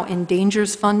somehow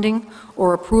endangers funding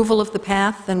or approval of the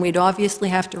path, then we'd obviously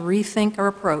have to rethink our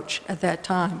approach at that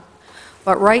time.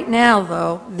 But right now,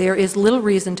 though, there is little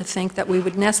reason to think that we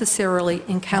would necessarily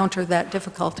encounter that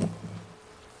difficulty.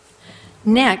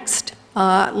 Next,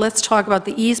 let's talk about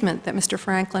the easement that Mr.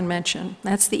 Franklin mentioned.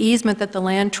 That's the easement that the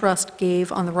Land Trust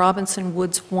gave on the Robinson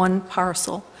Woods 1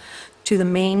 parcel to the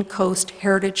Maine Coast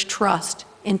Heritage Trust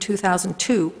in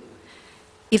 2002.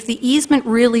 If the easement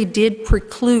really did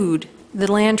preclude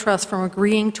the Land Trust from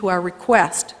agreeing to our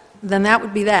request, then that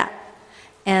would be that,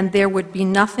 and there would be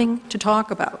nothing to talk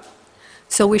about.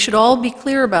 So we should all be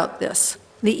clear about this.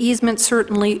 The easement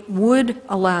certainly would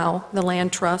allow the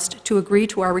Land Trust to agree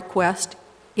to our request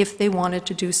if they wanted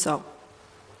to do so.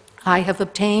 I have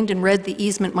obtained and read the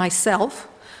easement myself,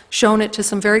 shown it to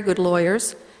some very good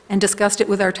lawyers, and discussed it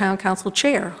with our town council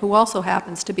chair, who also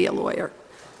happens to be a lawyer.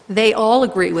 They all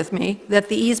agree with me that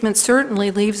the easement certainly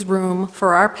leaves room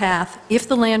for our path if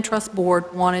the Land Trust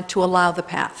Board wanted to allow the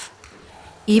path.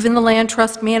 Even the Land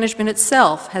Trust management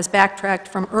itself has backtracked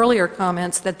from earlier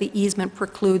comments that the easement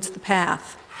precludes the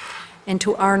path. And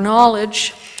to our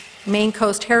knowledge, Maine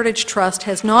Coast Heritage Trust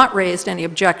has not raised any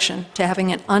objection to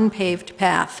having an unpaved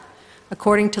path.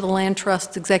 According to the Land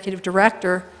Trust's executive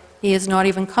director, he has not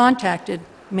even contacted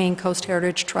Maine Coast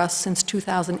Heritage Trust since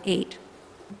 2008.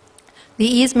 The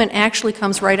easement actually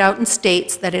comes right out and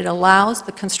states that it allows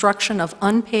the construction of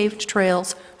unpaved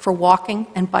trails for walking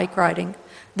and bike riding,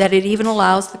 that it even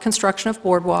allows the construction of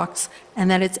boardwalks, and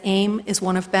that its aim is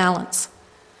one of balance.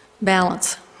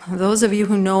 Balance. Those of you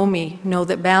who know me know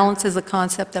that balance is a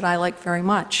concept that I like very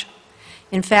much.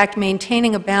 In fact,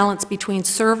 maintaining a balance between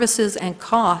services and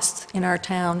costs in our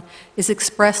town is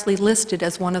expressly listed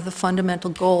as one of the fundamental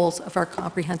goals of our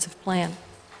comprehensive plan.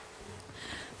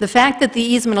 The fact that the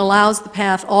easement allows the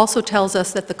path also tells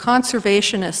us that the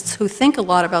conservationists who think a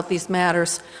lot about these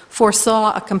matters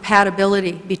foresaw a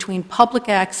compatibility between public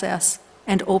access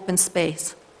and open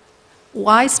space.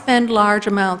 Why spend large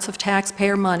amounts of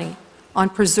taxpayer money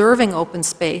on preserving open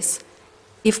space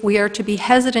if we are to be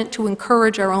hesitant to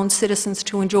encourage our own citizens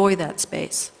to enjoy that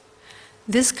space?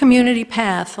 This community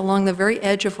path along the very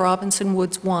edge of Robinson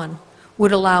Woods 1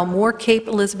 would allow more Cape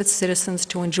Elizabeth citizens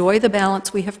to enjoy the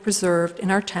balance we have preserved in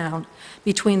our town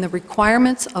between the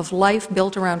requirements of life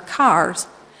built around cars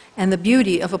and the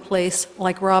beauty of a place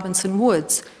like Robinson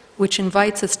Woods, which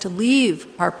invites us to leave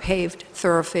our paved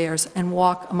thoroughfares and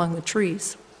walk among the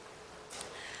trees.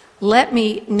 Let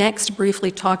me next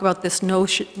briefly talk about this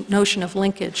notion of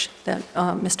linkage that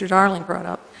Mr. Darling brought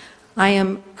up. I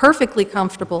am perfectly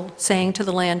comfortable saying to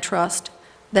the Land Trust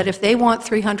that if they want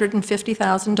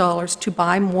 $350,000 to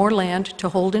buy more land to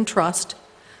hold in trust,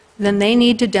 then they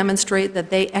need to demonstrate that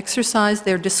they exercise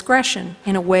their discretion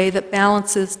in a way that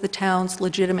balances the town's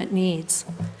legitimate needs.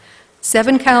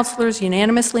 7 councilors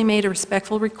unanimously made a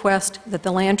respectful request that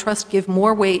the Land Trust give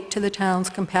more weight to the town's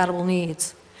compatible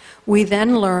needs. We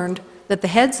then learned that the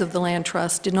heads of the Land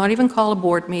Trust did not even call a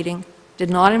board meeting, did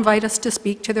not invite us to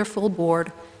speak to their full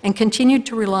board, and continued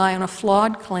to rely on a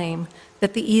flawed claim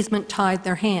that the easement tied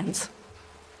their hands.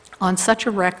 On such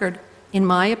a record, in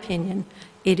my opinion,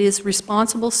 it is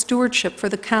responsible stewardship for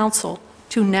the council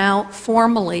to now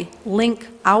formally link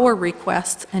our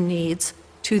requests and needs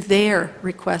to their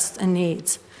requests and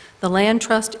needs. The Land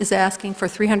Trust is asking for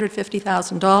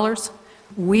 $350,000.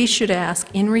 We should ask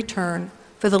in return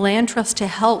for the Land Trust to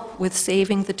help with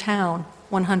saving the town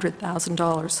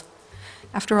 $100,000.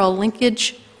 After all,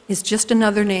 linkage is just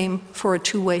another name for a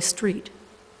two-way street.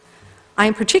 I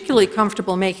am particularly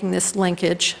comfortable making this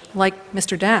linkage, like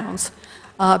Mr. Downs,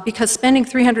 because spending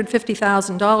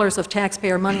 $350,000 of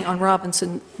taxpayer money on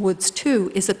Robinson Woods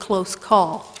 2 is a close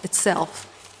call itself.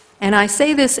 And I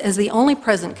say this as the only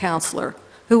present councilor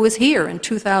who was here in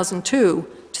 2002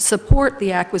 to support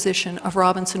the acquisition of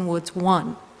Robinson Woods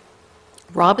 1.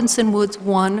 Robinson Woods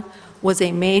 1 was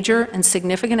a major and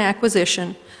significant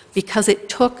acquisition because it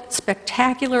took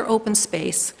spectacular open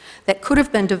space that could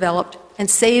have been developed and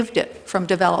saved it from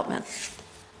development.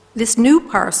 This new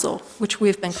parcel, which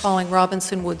we've been calling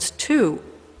Robinson Woods 2,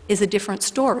 is a different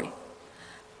story.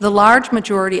 The large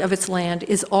majority of its land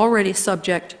is already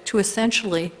subject to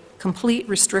essentially complete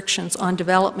restrictions on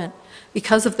development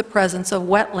because of the presence of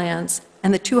wetlands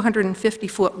and the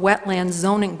 250-foot wetland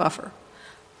zoning buffer.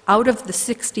 Out of the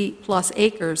 60-plus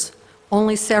acres,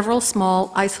 only several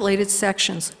small isolated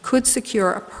sections could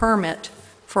secure a permit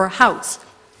for a house,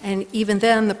 and even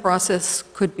then the process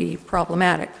could be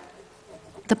problematic.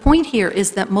 The point here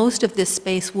is that most of this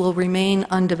space will remain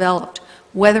undeveloped,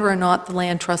 whether or not the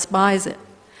Land Trust buys it.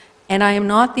 And I am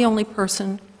not the only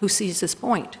person who sees this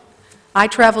point. I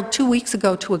traveled 2 weeks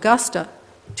ago to Augusta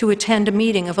to attend a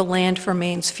meeting of a Land for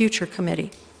Maine's Future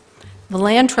Committee. The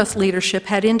Land Trust leadership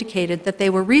had indicated that they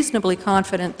were reasonably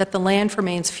confident that the Land for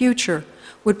Maine's Future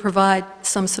would provide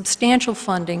some substantial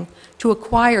funding to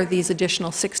acquire these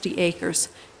additional 60 acres,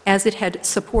 as it had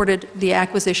supported the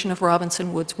acquisition of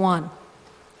Robinson Woods 1.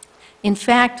 In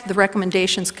fact, the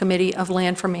Recommendations Committee of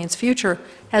Land for Maine's Future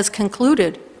has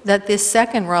concluded that this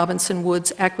second Robinson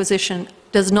Woods acquisition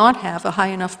does not have a high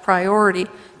enough priority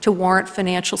to warrant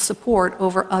financial support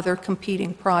over other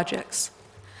competing projects.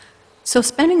 So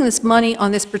spending this money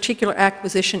on this particular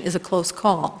acquisition is a close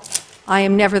call. I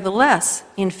am nevertheless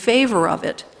in favor of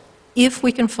it if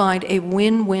we can find a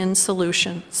win-win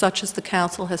solution such as the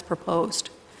council has proposed.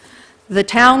 The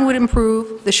town would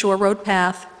improve the Shore Road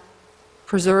path,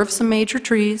 preserve some major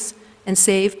trees, and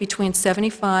save between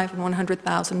 $75,000 and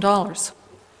 $100,000.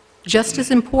 Just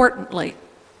as importantly,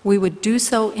 we would do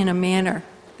so in a manner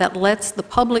that lets the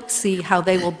public see how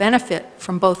they will benefit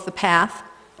from both the path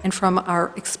and from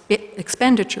our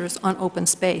expenditures on open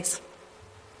space.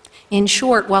 In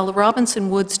short, while the Robinson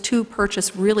Woods 2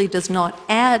 purchase really does not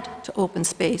add to open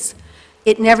space,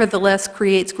 it nevertheless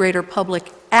creates greater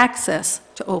public access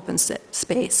to open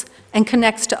space and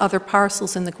connects to other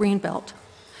parcels in the Greenbelt.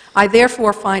 I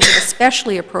therefore find it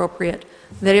especially appropriate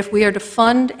that if we are to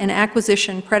fund an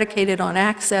acquisition predicated on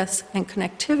access and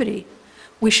connectivity,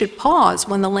 we should pause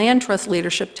when the Land Trust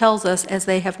leadership tells us, as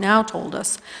they have now told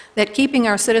us, that keeping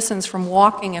our citizens from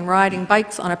walking and riding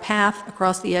bikes on a path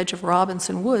across the edge of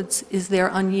Robinson Woods is their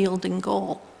unyielding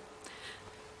goal.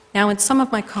 Now, in some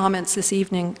of my comments this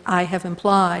evening, I have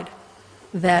implied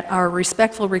that our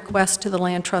respectful request to the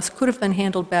Land Trust could have been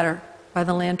handled better by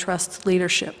the Land Trust's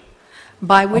leadership,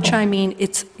 by which I mean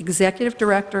its executive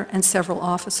director and several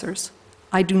officers.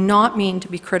 I do not mean to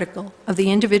be critical of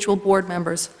the individual board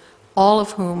members, all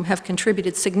of whom have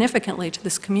contributed significantly to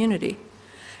this community,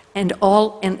 and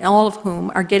all of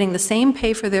whom are getting the same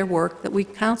pay for their work that we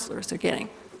councilors are getting,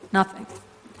 nothing.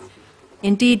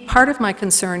 Indeed, part of my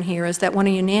concern here is that when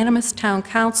a unanimous town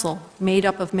council, made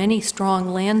up of many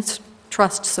strong land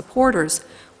trust supporters,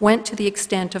 went to the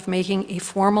extent of making a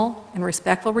formal and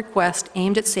respectful request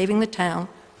aimed at saving the town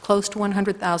close to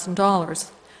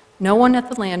 $100,000, no one at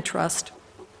the land trust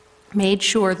made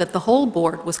sure that the whole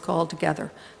board was called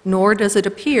together, nor does it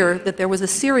appear that there was a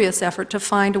serious effort to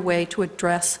find a way to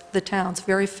address the town's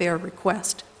very fair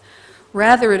request.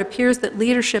 Rather, it appears that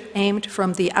leadership aimed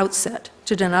from the outset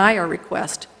to deny our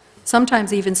request,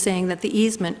 sometimes even saying that the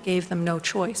easement gave them no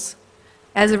choice.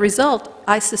 As a result,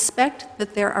 I suspect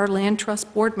that there are land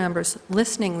trust board members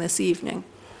listening this evening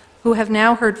who have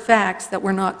now heard facts that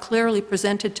were not clearly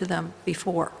presented to them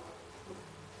before.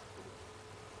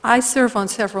 I serve on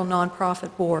several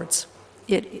nonprofit boards.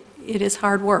 It is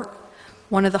hard work.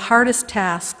 One of the hardest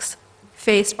tasks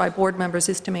faced by board members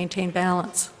is to maintain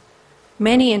balance.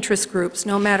 Many interest groups,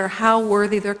 no matter how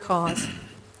worthy their cause,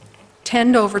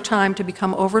 tend over time to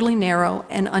become overly narrow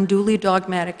and unduly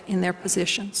dogmatic in their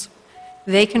positions.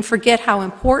 They can forget how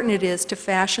important it is to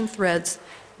fashion threads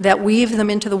that weave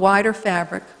them into the wider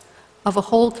fabric of a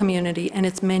whole community and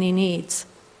its many needs.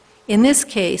 In this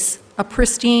case, a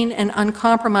pristine and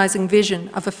uncompromising vision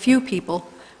of a few people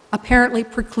apparently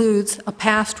precludes a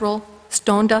pastoral,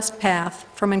 stone-dust path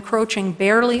from encroaching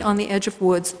barely on the edge of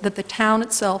woods that the town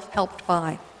itself helped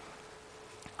buy.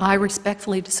 I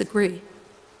respectfully disagree.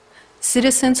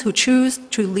 Citizens who choose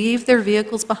to leave their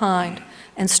vehicles behind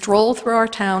and stroll through our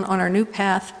town on our new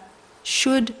path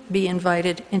should be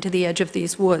invited into the edge of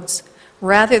these woods,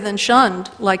 rather than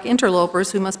shunned like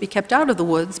interlopers who must be kept out of the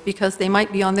woods because they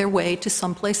might be on their way to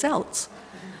someplace else.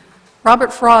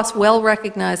 Robert Frost well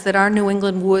recognized that our New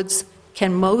England woods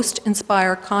can most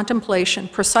inspire contemplation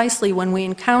precisely when we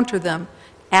encounter them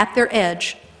at their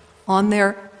edge on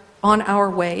our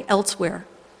way elsewhere,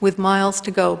 with miles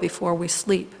to go before we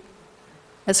sleep.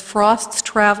 As Frost's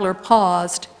traveler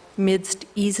paused midst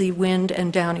easy wind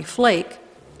and downy flake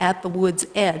at the wood's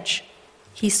edge,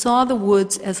 he saw the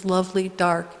woods as lovely,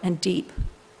 dark, and deep.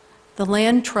 The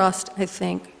Land Trust, I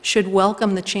think, should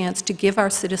welcome the chance to give our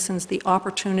citizens the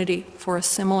opportunity for a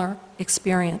similar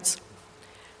experience.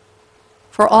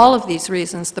 For all of these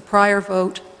reasons, the prior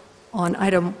vote on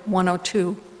item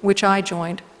 102, which I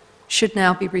joined, should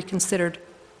now be reconsidered.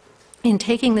 In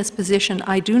taking this position,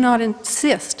 I do not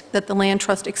insist that the Land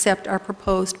Trust accept our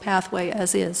proposed pathway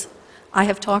as is. I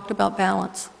have talked about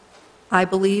balance. I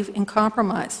believe in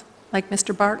compromise, like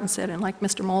Mr. Barton said and like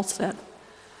Mr. Mole said.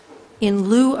 In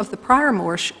lieu of the prior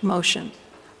motion,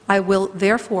 I will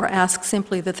therefore ask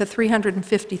simply that the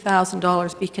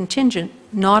 $350,000 be contingent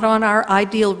not on our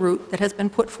ideal route that has been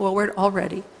put forward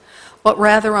already, but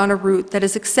rather on a route that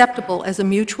is acceptable as a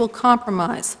mutual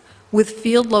compromise with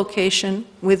field location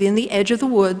within the edge of the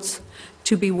woods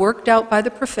to be worked out by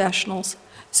the professionals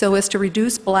so as to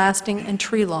reduce blasting and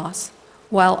tree loss,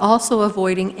 while also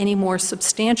avoiding any more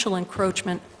substantial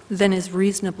encroachment than is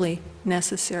reasonably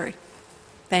necessary.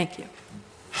 Thank you.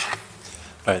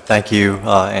 All right, thank you,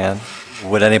 Ann.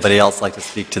 Would anybody else like to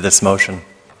speak to this motion?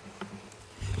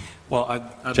 Well,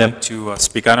 I'd Jim? like to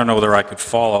speak. I don't know whether I could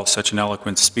follow such an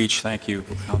eloquent speech. Thank you,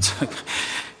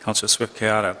 Councilor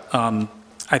Swift-Kayatta.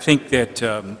 I think that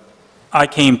I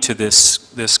came to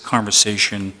this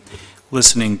conversation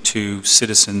listening to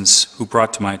citizens who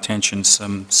brought to my attention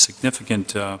some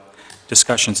significant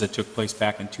discussions that took place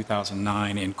back in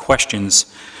 2009 and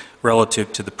questions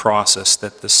relative to the process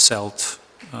that the CELT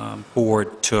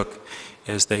board took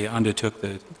as they undertook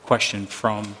the question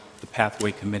from the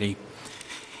Pathway Committee.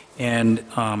 And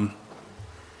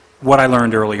what I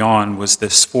learned early on was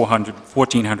this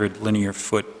 1,400 linear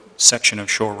foot section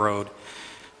of Shore Road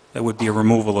that would be a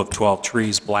removal of 12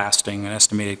 trees, blasting, an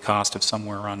estimated cost of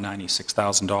somewhere around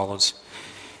 $96,000.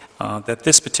 That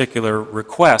this particular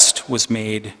request was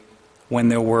made when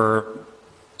there were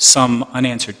some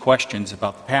unanswered questions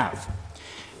about the path.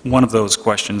 One of those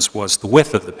questions was the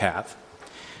width of the path.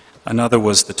 Another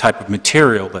was the type of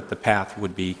material that the path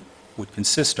would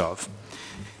consist of.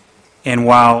 And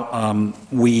while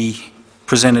we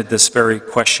presented this very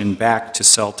question back to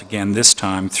CELT again this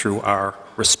time through our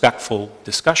respectful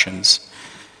discussions,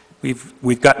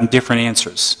 we've gotten different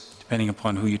answers depending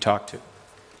upon who you talk to.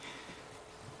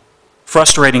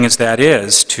 Frustrating as that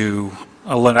is to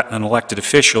an elected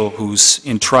official who's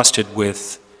entrusted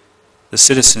with the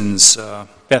citizens'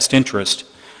 best interest,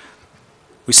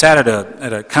 we sat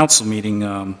at a council meeting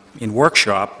in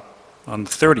workshop on the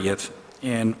 30th,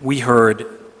 and we heard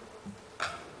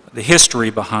the history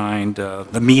behind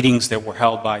the meetings that were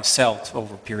held by CELT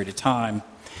over a period of time,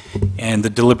 and the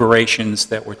deliberations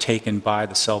that were taken by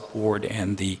the CELT board,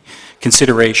 and the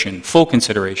consideration, full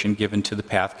consideration given to the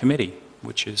PATH committee,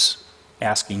 which is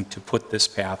asking to put this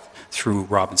path through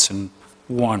Robinson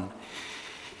 1.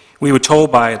 We were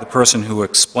told by the person who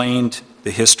explained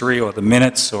the history or the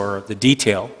minutes or the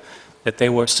detail that they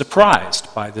were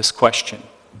surprised by this question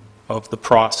of the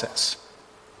process,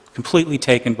 completely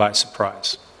taken by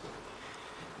surprise.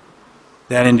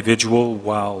 That individual,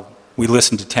 while we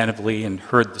listened attentively and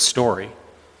heard the story,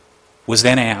 was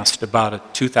then asked about a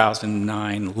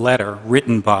 2009 letter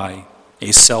written by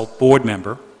a CELT board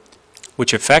member,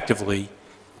 which effectively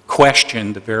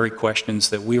questioned the very questions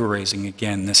that we were raising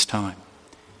again this time.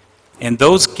 And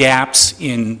those gaps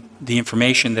in the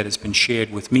information that has been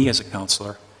shared with me as a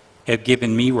counselor have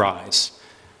given me rise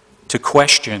to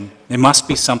question, there must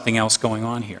be something else going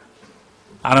on here.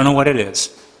 I don't know what it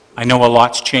is. I know a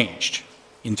lot's changed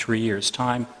in 3 years'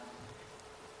 time.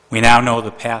 We now know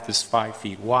the path is 5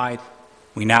 feet wide.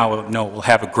 We now know we'll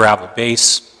have a gravel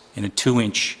base and a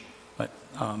 2-inch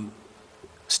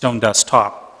stone dust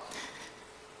top.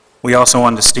 We also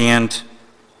understand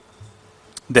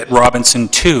that Robinson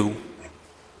 2,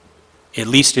 at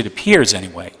least it appears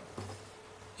anyway,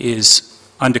 is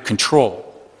under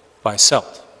control by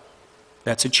CELT.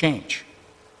 That's a change.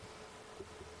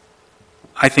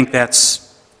 I think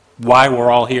that's why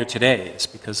we're all here today, is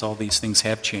because all these things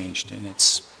have changed, and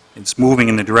it's moving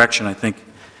in the direction, I think,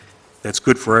 that's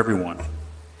good for everyone.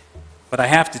 But I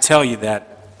have to tell you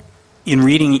that in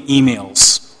reading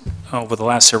emails over the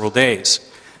last several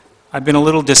days, I've been a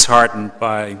little disheartened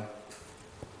by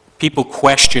people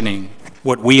questioning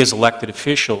what we as elected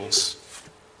officials,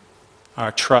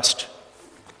 our trust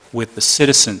with the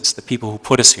citizens, the people who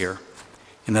put us here,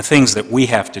 and the things that we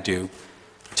have to do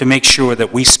to make sure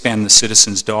that we spend the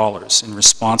citizens' dollars in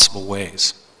responsible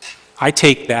ways. I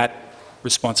take that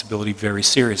responsibility very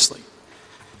seriously.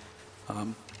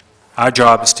 Our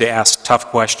job is to ask tough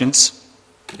questions.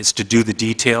 It's to do the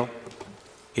detail.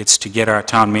 It's to get our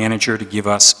town manager to give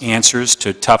us answers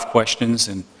to tough questions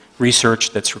and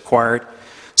research that's required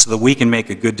so that we can make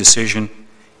a good decision,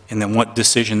 and then what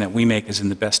decision that we make is in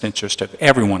the best interest of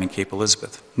everyone in Cape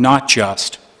Elizabeth, not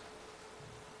just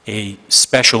a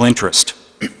special interest.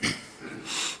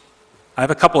 I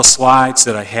have a couple of slides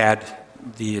that I had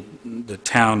the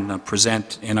town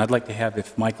present, and I'd like to have,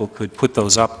 if Michael could put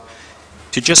those up,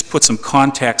 to just put some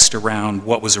context around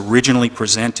what was originally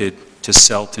presented to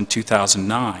CELT in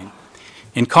 2009,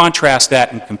 and contrast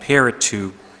that and compare it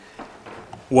to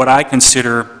what I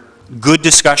consider good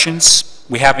discussions.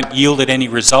 We haven't yielded any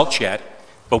results yet,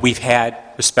 but we've had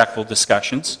respectful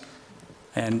discussions,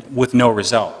 and with no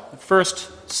result. The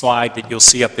first slide that you'll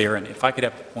see up there, and if I could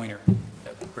have the pointer,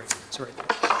 that'd be great. It's right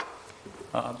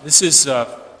there. This is,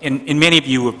 and many of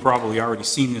you have probably already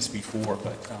seen this before,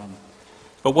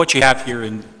 but what you have here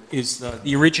is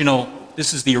the original,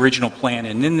 this is the original plan,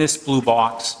 and in this blue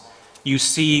box, you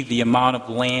see the amount of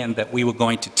land that we were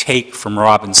going to take from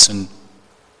Robinson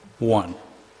 1.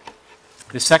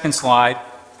 The second slide,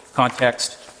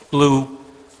 context, blue,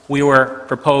 we were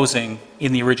proposing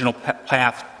in the original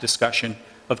path discussion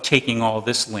of taking all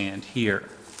this land here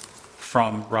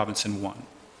from Robinson 1.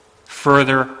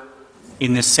 Further,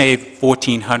 in this same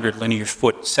 1,400 linear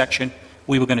foot section,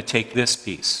 we were going to take this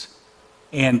piece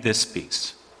and this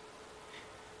piece.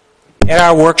 At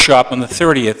our workshop on the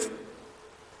 30th,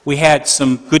 we had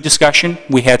some good discussion,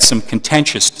 we had some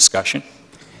contentious discussion,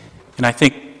 and I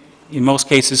think in most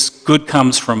cases, good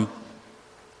comes from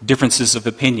differences of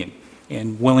opinion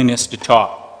and willingness to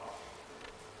talk.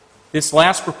 This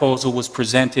last proposal was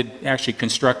presented, actually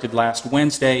constructed last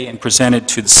Wednesday and presented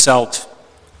to the CELT,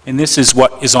 and this is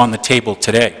what is on the table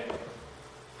today.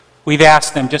 We've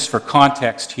asked them, just for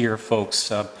context here,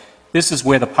 folks, this is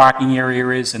where the parking area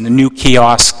is and the new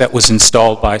kiosk that was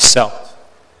installed by CELT.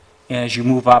 And as you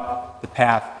move up the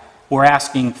path, we're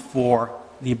asking for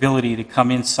the ability to come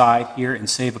inside here and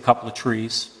save a couple of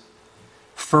trees.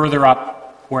 Further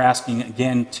up, we're asking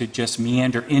again to just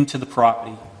meander into the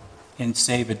property and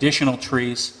save additional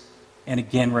trees, and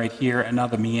again right here,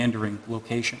 another meandering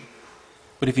location.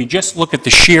 But if you just look at the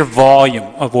sheer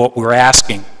volume of what we're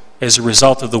asking as a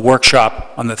result of the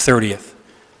workshop on the 30th,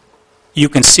 you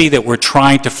can see that we're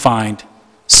trying to find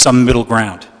some middle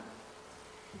ground.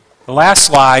 The last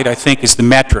slide, I think, is the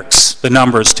metrics. The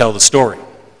numbers tell the story.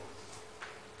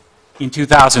 In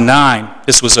 2009,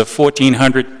 this was a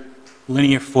 1,400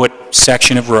 linear foot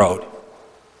section of road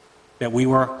that we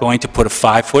were going to put a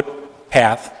 5-foot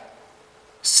path.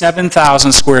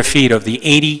 7,000 square feet of the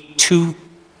 82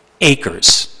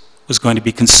 acres was going to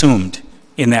be consumed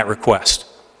in that request.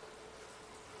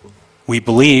 We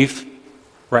believe,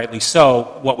 rightly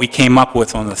so, what we came up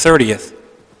with on the 30th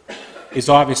is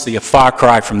obviously a far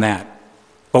cry from that,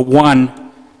 but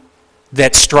one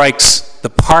that strikes the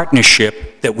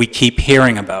partnership that we keep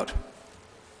hearing about.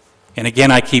 And again,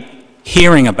 I keep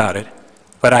hearing about it,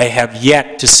 but I have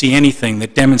yet to see anything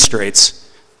that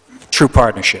demonstrates true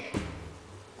partnership.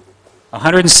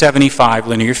 175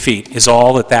 linear feet is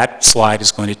all that that slide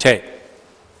is going to take.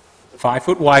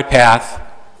 5-foot wide path,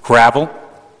 gravel,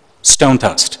 stone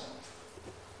dust.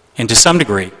 And to some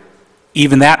degree,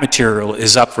 even that material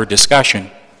is up for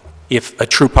discussion if a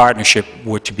true partnership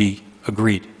were to be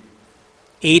agreed.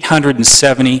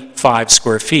 875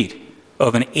 square feet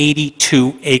of an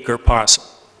 82-acre parcel.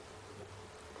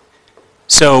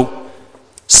 So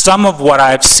some of what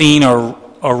I've seen or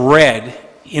read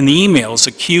in the emails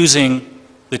accusing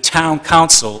the town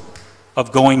council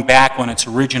of going back on its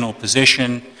original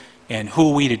position, and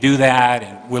who are we to do that,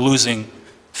 and we're losing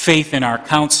faith in our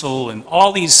council, and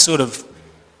all these sort of,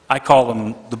 I call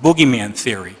them the boogeyman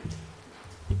theory.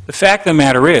 The fact of the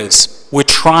matter is, we're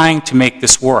trying to make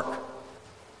this work.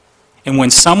 And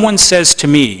when someone says to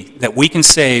me that we can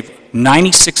save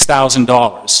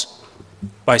 $96,000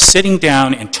 by sitting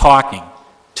down and talking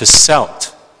to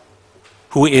CELT,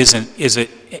 who is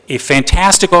a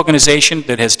fantastic organization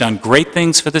that has done great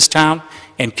things for this town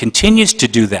and continues to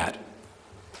do that,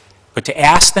 but to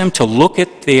ask them to look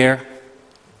at their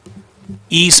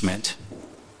easement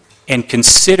and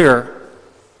consider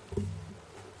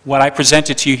what I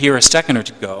presented to you here a second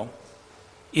ago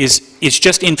is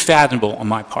just unfathomable on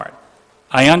my part.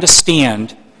 I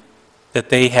understand that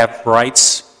they have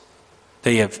rights,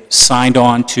 they have signed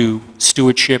on to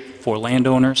stewardship for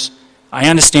landowners. I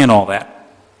understand all that.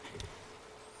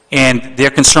 And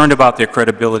they're concerned about their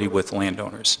credibility with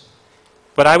landowners.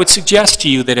 But I would suggest to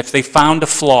you that if they found a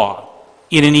flaw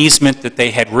in an easement that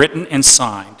they had written and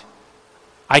signed,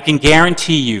 I can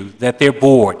guarantee you that their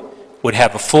board would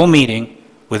have a full meeting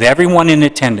with everyone in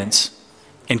attendance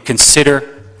and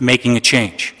consider making a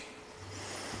change.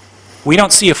 We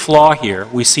don't see a flaw here,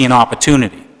 we see an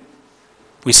opportunity.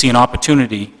 We see an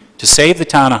opportunity to save the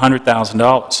town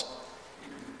 $100,000.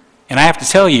 And I have to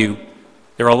tell you,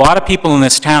 there are a lot of people in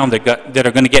this town that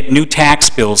are going to get new tax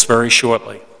bills very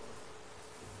shortly.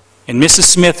 And Mrs.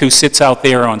 Smith, who sits out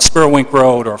there on Spurwink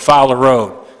Road or Fowler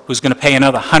Road, who's going to pay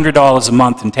another $100 a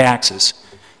month in taxes,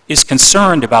 is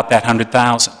concerned about that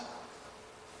 $100,000,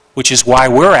 which is why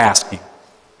we're asking,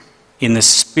 in the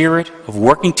spirit of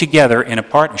working together in a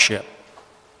partnership,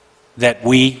 that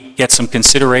we get some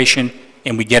consideration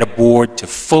and we get a board to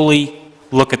fully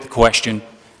look at the question,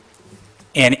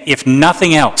 and if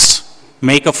nothing else,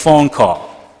 make a phone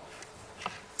call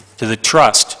to the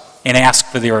trust and ask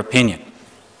for their opinion.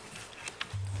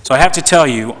 So I have to tell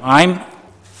you, I'm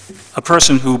a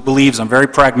person who believes I'm very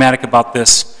pragmatic about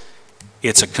this.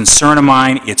 It's a concern of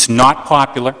mine. It's not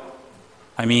popular.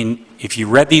 I mean, if you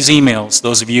read these emails,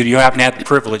 those of you who haven't had the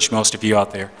privilege, most of you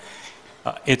out there,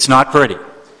 it's not pretty.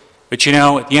 But you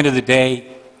know, at the end of the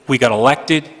day, we got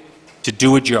elected to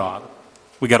do a job.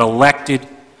 We got elected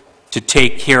to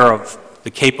take care of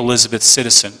the Cape Elizabeth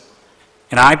citizen.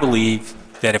 And I believe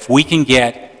that if we can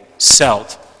get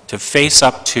CELT to face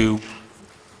up to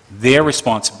their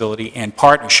responsibility and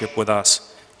partnership with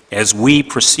us as we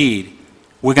proceed,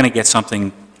 we're going to get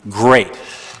something great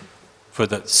for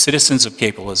the citizens of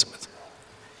Cape Elizabeth.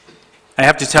 I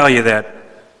have to tell you that,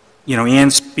 you know,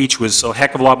 Ann's speech was a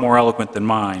heck of a lot more eloquent than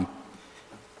mine,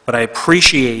 but I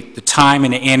appreciate the time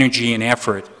and energy and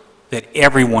effort that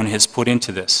everyone has put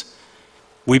into this.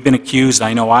 We've been accused,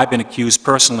 I know I've been accused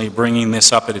personally of bringing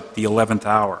this up at the 11th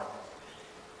hour.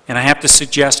 And I have to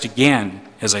suggest again,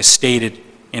 as I stated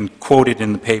and quoted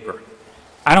in the paper,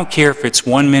 I don't care if it's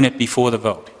 1 minute before the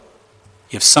vote.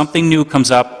 If something new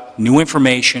comes up, new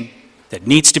information that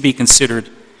needs to be considered,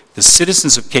 the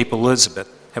citizens of Cape Elizabeth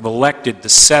have elected the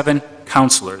 7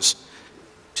 councilors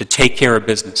to take care of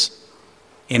business.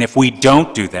 And if we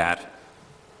don't do that,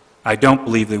 I don't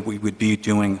believe that we would be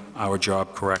doing our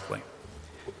job correctly.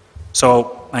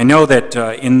 So I know that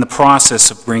in the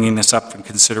process of bringing this up for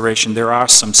consideration, there are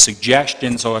some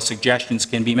suggestions, or suggestions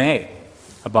can be made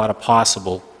about a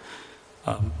possible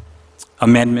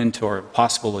amendment or a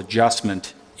possible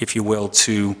adjustment, if you will,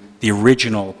 to the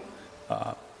original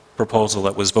proposal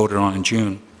that was voted on in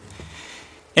June.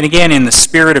 And again, in the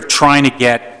spirit of trying to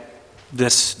get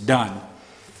this done,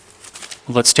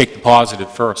 let's take the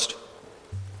positive first.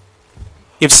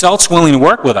 If CELT's willing to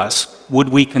work with us, would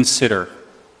we consider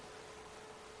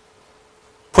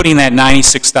putting that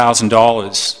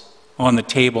 $96,000 on the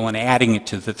table and adding it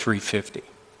to the $350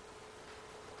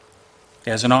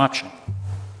 as an option?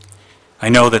 I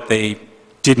know that they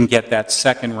didn't get that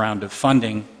second round of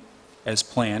funding as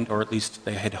planned, or at least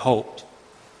they had hoped.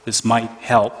 This might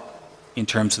help in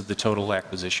terms of the total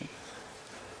acquisition.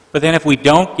 But then if we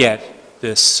don't get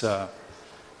this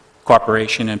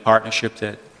cooperation and partnership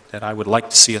that I would like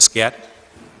to see us get,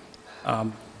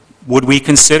 would we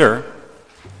consider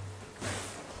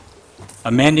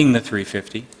amending the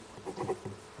 350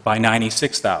 by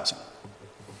 96,000,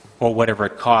 or whatever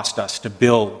it cost us to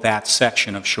build that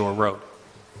section of Shore Road?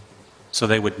 So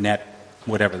they would net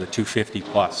whatever, the 250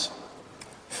 plus.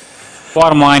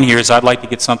 Bottom line here is I'd like to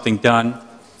get something done,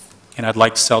 and I'd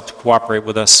like CELT to cooperate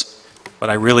with us, but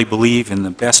I really believe in the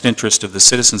best interest of the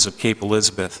citizens of Cape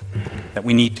Elizabeth that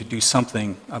we need to do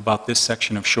something about this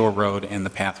section of Shore Road and the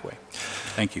pathway.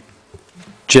 Thank you.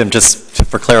 Jim, just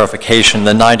for clarification,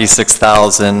 the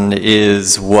 96,000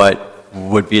 is what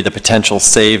would be the potential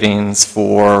savings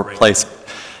for place,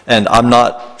 and I'm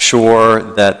not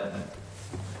sure that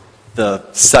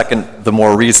the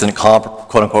more recent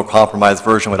quote-unquote compromise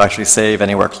version would actually save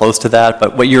anywhere close to that,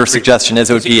 but what your suggestion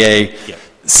is, it would be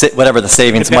whatever the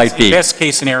savings might be. The best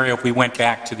case scenario, if we went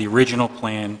back to the original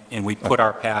plan and we put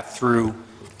our path through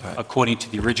according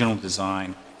to the original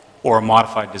design or a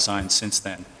modified design since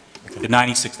then, the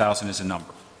 96,000 is a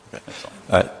number. That's all.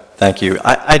 All right, thank you.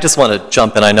 I just want to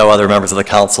jump in. I know other members of the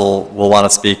council will want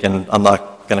to speak, and I'm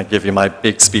not going to give you my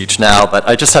big speech now, but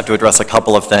I just have to address a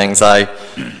couple of things.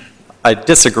 I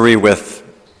disagree with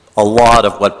a lot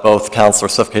of what both Councilor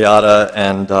Swift-Kayada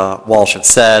and Walsh have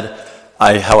said.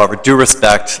 I, however, do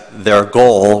respect their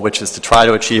goal, which is to try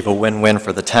to achieve a win-win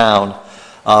for the town.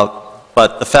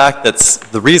 But the fact that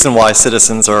the reason why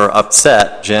citizens are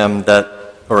upset, Jim,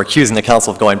 or accusing the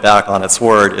council of going back on its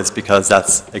word, is because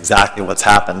that's exactly what's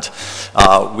happened.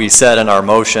 We said in our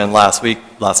motion last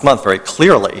month very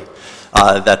clearly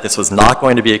that this was not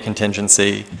going to be a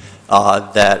contingency,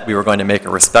 that we were going to make a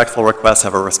respectful request,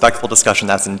 have a respectful discussion.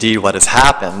 That's indeed what has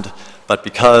happened. But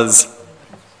because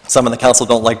some in the council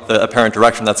don't like the apparent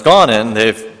direction that's gone in,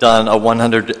 they've done a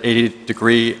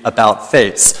 180-degree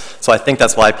about-face. So I think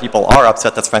that's why people are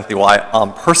upset. That's frankly why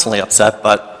I'm personally upset,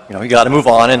 but you got to move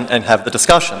on and have the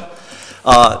discussion.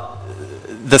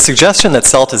 The suggestion that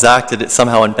CELT has acted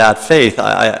somehow in bad faith,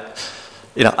 I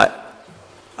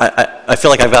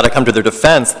feel like I've got to come to their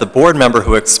defense. The board member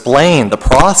who explained the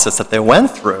process that they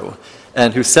went through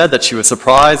and who said that she was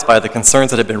surprised by the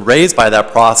concerns that had been raised by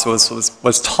that process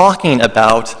was talking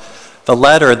about the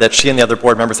letter that she and the other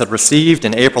board members had received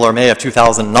in April or May of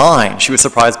 2009. She was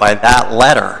surprised by that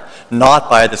letter, not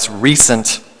by this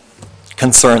recent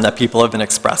concern that people have been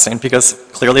expressing, because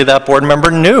clearly that board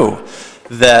member knew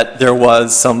that there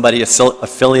was somebody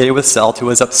affiliated with CELT who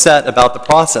was upset about the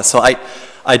process. So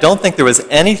I don't think there was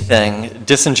anything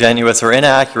disingenuous or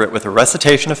inaccurate with the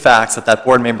recitation of facts that that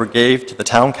board member gave to the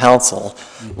town council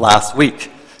last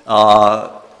week. In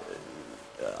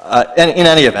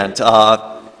any event,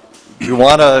 we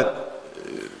want to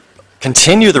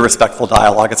continue the respectful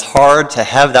dialogue. It's hard to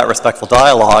have that respectful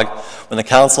dialogue when the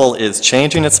council is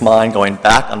changing its mind, going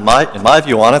back, in my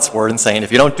view, on its word and saying,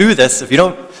 if you don't do this, if you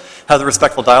don't have the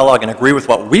respectful dialogue and agree with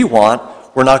what we want,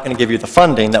 we're not going to give you the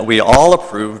funding that we all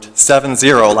approved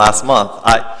 7-0 last month.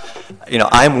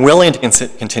 I'm willing to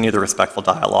continue the respectful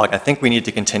dialogue. I think we need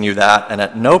to continue that, and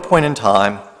at no point in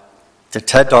time did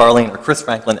Ted Darling or Chris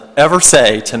Franklin ever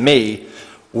say to me,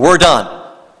 we're done.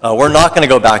 We're not going to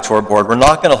go back to our board. We're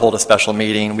not going to hold a special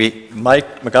meeting.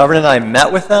 Mike McGovern and I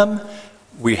met with them.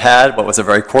 We had what was a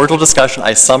very cordial discussion.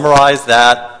 I summarized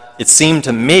that. It seemed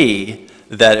to me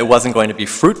that it wasn't going to be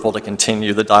fruitful to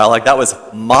continue the dialogue. That was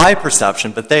my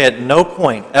perception, but they at no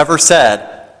point ever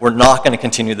said, we're not going to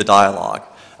continue the dialogue.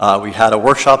 We had a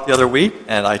workshop the other week,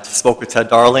 and I spoke with Ted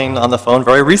Darling on the phone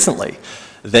very recently.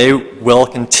 They will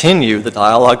continue the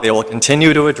dialogue. They will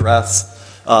continue to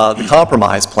address the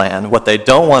compromise plan. What they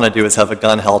don't want to do is have a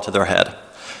gun held to their head,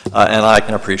 and I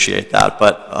can appreciate that.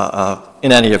 But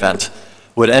in any event,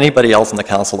 would anybody else in the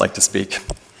council like to speak?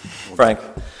 Frank?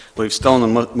 Well, you've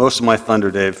stolen most of my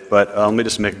thunder, Dave, but let me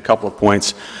just make a couple of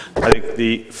points. I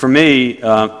think for me,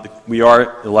 we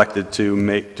are elected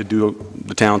to do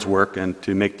the town's work and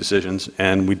to make decisions,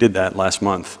 and we did that last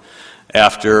month.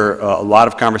 After a lot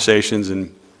of conversations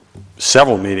and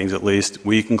several meetings at least,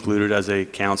 we concluded as a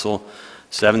council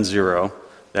 7-0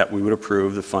 that we would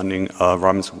approve the funding of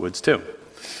Robinson Woods 2,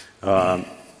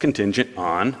 contingent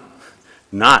on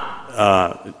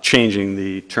not changing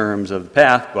the terms of the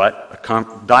path, but a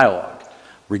dialogue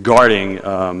regarding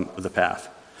the path.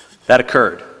 That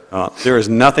occurred. There is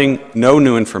no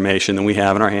new information that we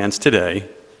have in our hands today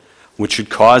which should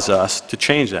cause us to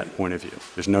change that point of view.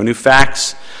 There's no new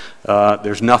facts.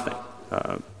 There's nothing.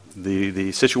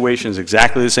 The situation is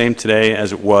exactly the same today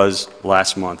as it was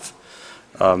last month.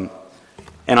 And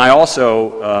I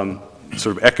also,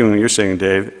 sort of echoing what you're saying,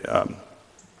 Dave,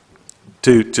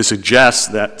 to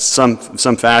suggest that some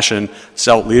fashion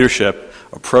CELT leadership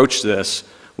approach this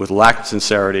with lack of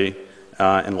sincerity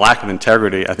and lack of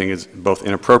integrity, I think is both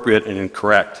inappropriate and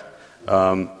incorrect.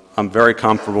 I'm very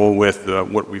comfortable with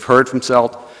what we've heard from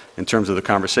CELT in terms of the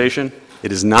conversation.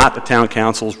 It is not the town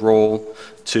council's role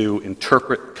to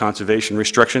interpret conservation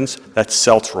restrictions. That's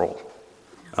CELT's role.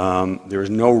 There is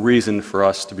no reason for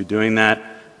us to be doing that.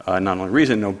 Not only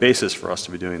reason, no basis for us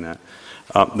to be doing that.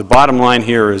 The bottom line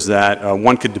here is that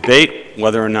one could debate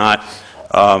whether or not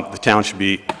the town should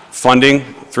be funding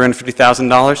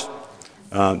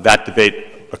 $350,000. That debate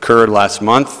occurred last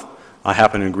month. I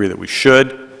happen to agree that we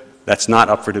should. That's not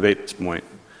up for debate at this point.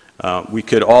 We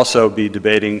could also be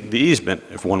debating the easement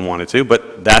if one wanted to,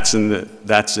 but that's in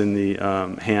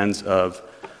the hands of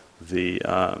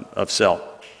CELT.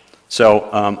 So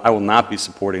I will not be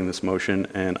supporting this motion,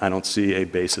 and I don't see a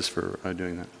basis for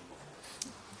doing that.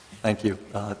 Thank you.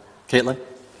 Caitlin?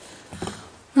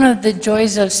 One of the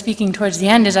joys of speaking towards the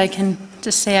end is I can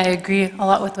just say I agree a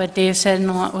lot with what Dave said and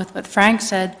a lot with what Frank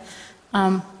said.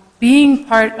 Being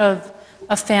part of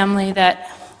a family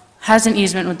that has an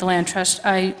easement with the Land Trust,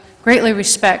 I greatly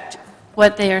respect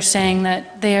what they are saying,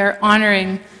 that they are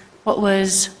honoring what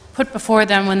was put before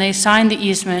them when they signed the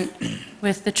easement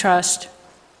with the trust.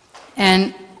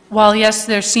 And while, yes,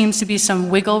 there seems to be some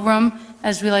wiggle room,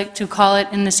 as we like to call it,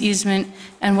 in this easement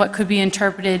and what could be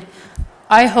interpreted,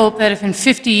 I hope that if in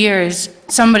 50 years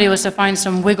somebody was to find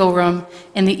some wiggle room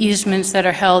in the easements that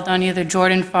are held on either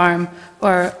Jordan Farm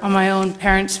or on my own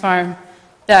parents' farm,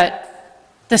 that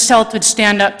the CELT would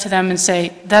stand up to them and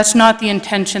say, that's not the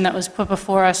intention that was put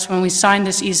before us when we signed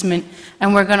this easement,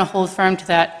 and we're going to hold firm to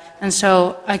that. And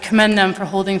so I commend them for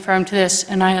holding firm to this,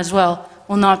 and I as well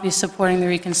will not be supporting the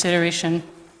reconsideration.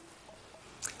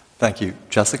 Thank you.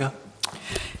 Jessica?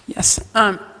 Yes.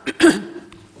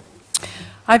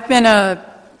 I've been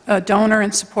a donor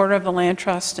and supporter of the Land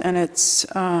Trust and its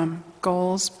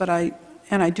goals, but I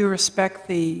do respect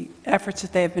the efforts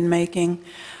that they have been making.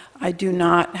 I do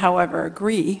not, however,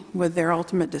 agree with their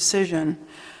ultimate decision.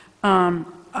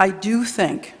 I do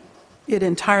think it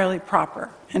entirely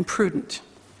proper and prudent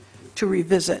to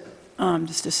revisit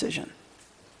this decision.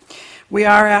 We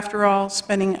are, after all,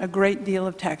 spending a great deal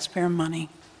of taxpayer money,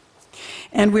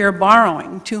 and we are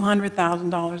borrowing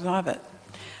 $200,000 of it.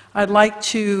 I'd like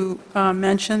to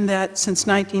mention that since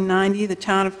 1990, the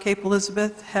town of Cape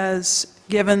Elizabeth has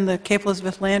given the Cape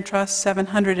Elizabeth Land Trust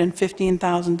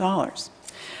 $715,000.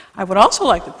 I would also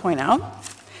like to point out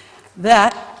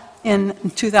that in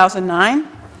 2009,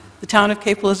 the town of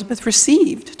Cape Elizabeth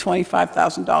received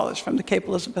 $25,000 from the Cape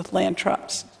Elizabeth Land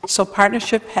Trust. So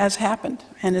partnership has happened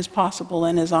and is possible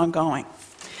and is ongoing.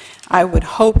 I would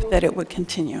hope that it would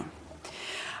continue.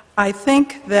 I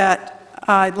think that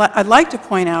I'd like to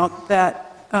point out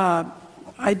that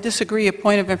I disagree, a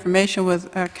point of information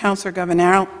with Councilor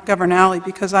Governale,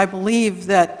 because I believe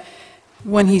that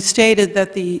when he stated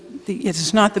that it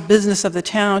is not the business of the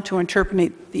town to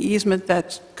interpret the easement,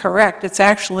 that's correct. It's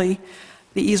actually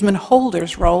the easement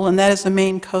holder's role, and that is the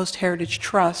Maine Coast Heritage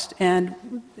Trust.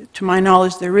 And to my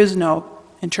knowledge, there is no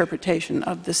interpretation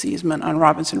of this easement on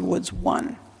Robinson Woods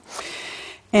 1.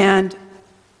 And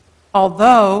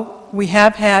although we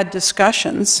have had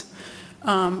discussions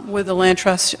with the Land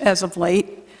Trust as of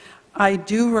late, I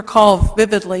do recall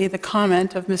vividly the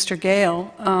comment of Mr. Gale,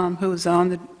 who is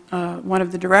on one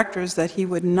of the directors, that he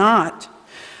would not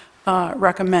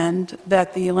recommend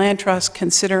that the Land Trust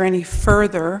consider any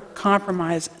further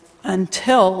compromise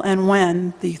until and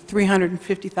when the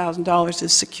 $350,000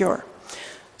 is secure.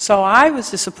 So I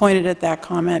was disappointed at that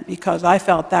comment because I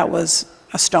felt that was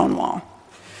a stonewall.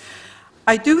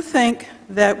 I do think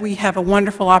that we have a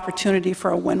wonderful opportunity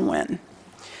for a win-win.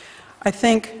 I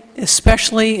think,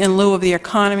 especially in lieu of the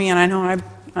economy, and I know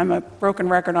I'm a broken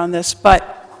record on this,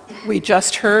 but we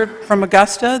just heard from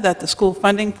Augusta that the school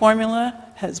funding formula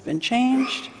has been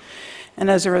changed, and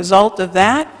as a result of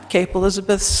that, Cape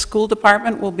Elizabeth's school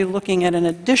department will be looking at an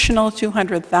additional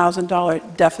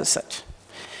 $200,000 deficit.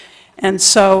 And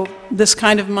so this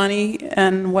kind of money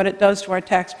and what it does to our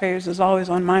taxpayers is always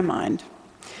on my mind.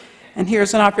 And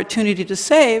here's an opportunity to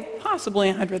save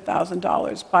possibly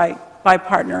 $100,000 by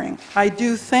partnering. I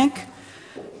do think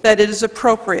that it is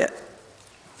appropriate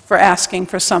for asking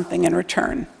for something in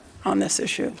return on this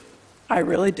issue. I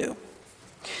really do.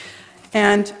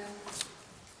 And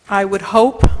I would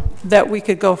hope that we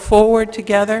could go forward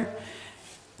together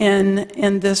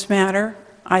in this matter.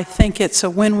 I think it's a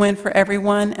win-win for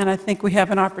everyone, and I think we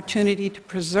have an opportunity to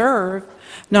preserve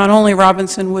not only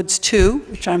Robinson Woods 2,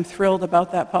 which I'm thrilled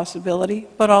about that possibility,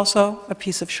 but also a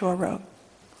piece of Shore Road.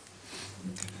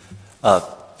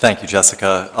 Thank you,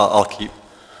 Jessica. I'll keep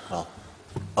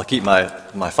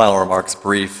my final remarks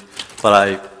brief, but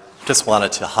I just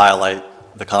wanted to highlight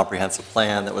the comprehensive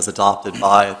plan that was adopted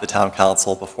by the town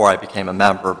council before I became a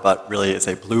member, but really is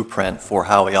a blueprint for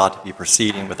how we ought to be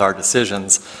proceeding with our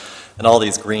decisions. And all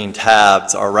these green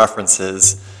tabs are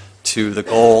references to the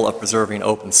goal of preserving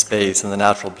open space and the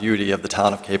natural beauty of the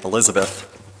town of Cape Elizabeth.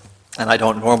 And I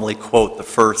don't normally quote the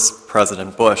first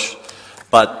President Bush,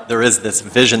 but there is this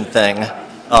vision thing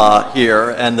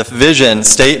here, and the vision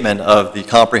statement of the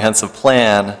comprehensive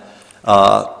plan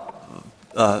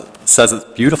says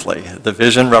it beautifully. The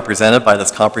vision represented by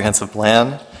this comprehensive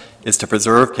plan is to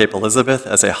preserve Cape Elizabeth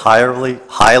as a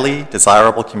highly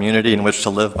desirable community in which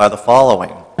to live by the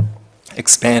following: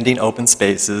 expanding open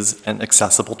spaces and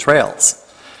accessible trails,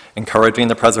 encouraging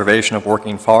the preservation of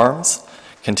working farms,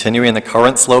 continuing the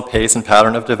current slow pace and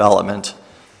pattern of development,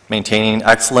 maintaining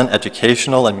excellent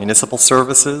educational and municipal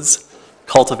services,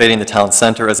 cultivating the town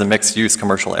center as a mixed-use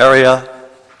commercial area,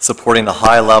 supporting the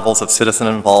high levels of citizen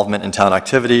involvement in town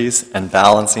activities, and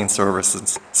balancing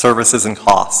services and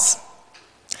costs.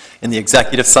 In the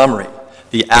executive summary,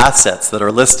 the assets that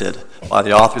are listed by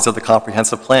the authors of the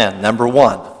comprehensive plan: number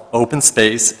one, open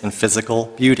space and physical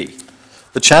beauty.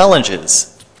 The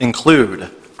challenges include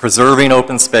preserving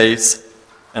open space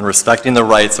and respecting the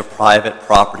rights of private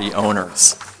property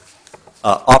owners.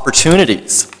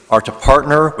 Opportunities are to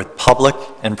partner with public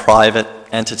and private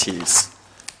entities.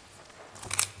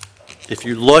 If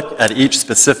you look at each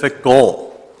specific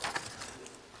goal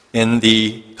in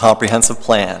the comprehensive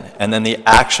plan and then the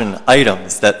action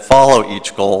items that follow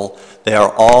each goal, they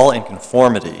are all in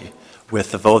conformity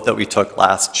with the vote that we took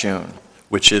last June,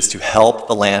 which is to help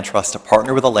the land trust, to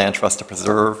partner with the land trust to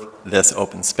preserve this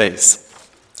open space.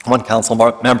 One council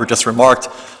member just remarked,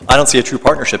 I don't see a true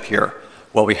partnership here.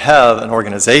 Well, we have an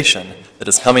organization that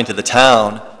is coming to the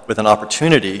town with an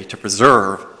opportunity to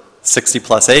preserve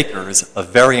 60-plus acres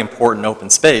of very important open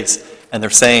space, and they're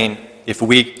saying if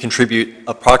we contribute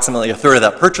approximately a third of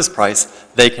that purchase price,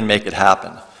 they can make it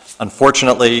happen.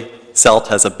 Unfortunately, CELT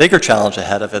has a bigger challenge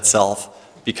ahead of itself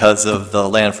because of the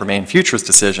Land for Maine Futures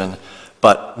decision,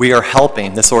 but we are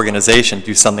helping this organization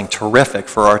do something terrific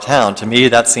for our town. To me,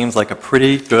 that seems like a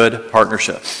pretty good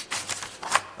partnership.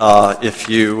 If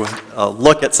you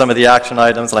look at some of the action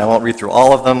items, and I won't read through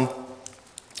all of them,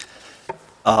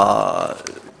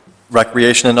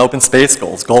 recreation and open space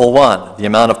goals. Goal 1, the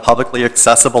amount of publicly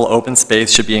accessible open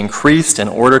space should be increased in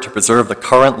order to preserve the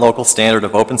current local standard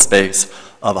of open space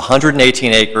of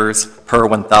 118 acres per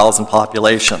 1,000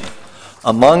 population.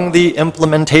 Among the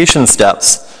implementation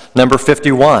steps, number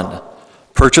 51,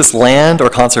 purchase land or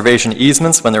conservation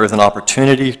easements when there is an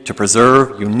opportunity to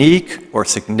preserve unique or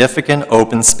significant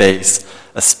open space,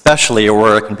 especially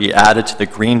where it can be added to the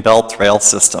Greenbelt Trail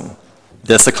system.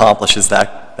 This accomplishes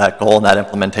that goal in that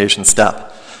implementation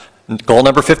step. Goal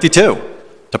number 52,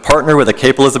 to partner with the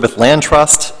Cape Elizabeth Land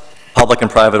Trust, public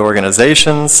and private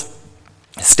organizations,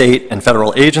 state and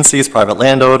federal agencies, private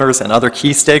landowners, and other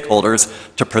key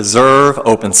stakeholders to preserve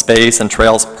open space and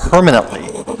trails permanently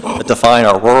that define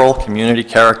our rural community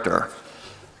character.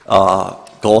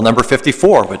 Goal number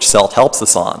 54, which CELT helps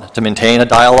us on, to maintain a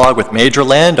dialogue with major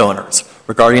landowners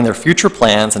regarding their future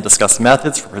plans and discuss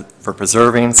methods for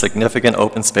preserving significant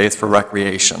open space for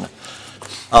recreation.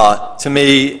 To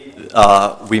me,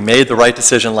 we made the right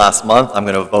decision last month. I'm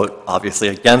going to vote, obviously,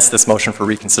 against this motion for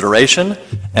reconsideration,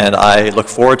 and I look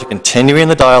forward to continuing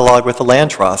the dialogue with the Land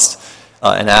Trust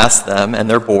and ask them and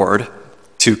their board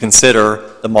to consider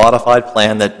the modified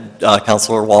plan that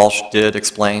Councilor Walsh did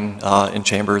explain in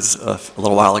Chambers a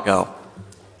little while ago.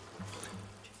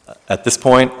 At this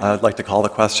point, I'd like to call the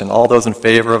question. All those in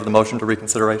favor of the motion to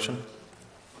reconsideration?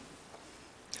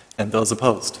 And those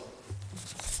opposed?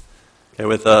 Okay,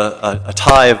 with a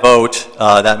tie vote,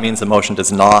 that means the motion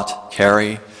does not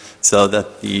carry, so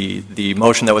that the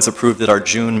motion that was approved at our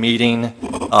June meeting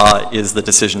is the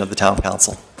decision of the Town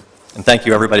Council. And thank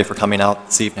you, everybody, for coming out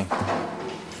this evening.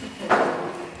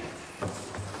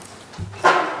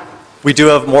 We do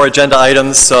have more agenda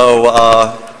items,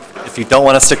 so if you don't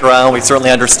want to stick around, we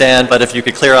certainly understand, but if you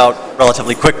could clear out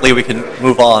relatively quickly, we can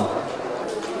move on.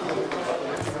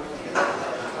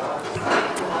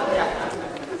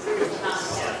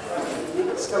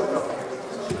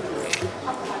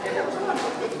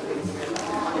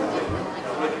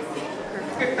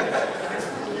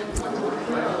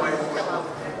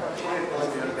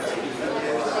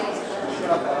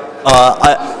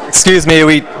 excuse me,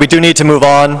 we do need to move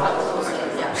on.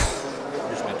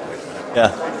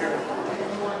 Yeah.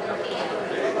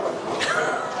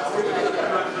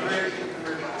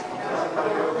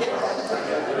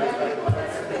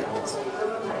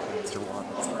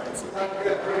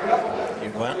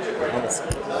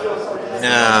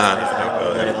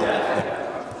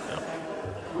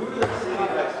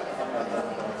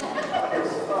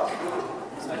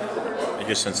 I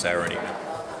just sent Sarah an email.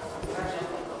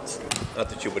 Not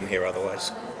that you wouldn't hear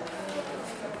otherwise.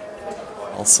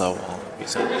 Also,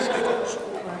 it's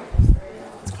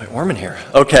quite warm in here.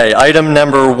 Okay, item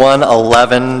number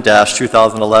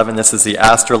 111-2011. This is the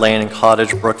Astor Lane and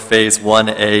Cottage Brook Phase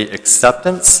 1A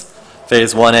acceptance.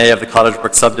 Phase 1A of the Cottage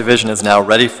Brook subdivision is now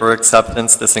ready for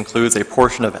acceptance. This includes a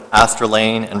portion of Astor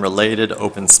Lane and related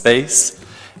open space.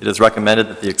 It is recommended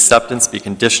that the acceptance be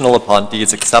conditional upon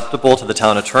deeds acceptable to the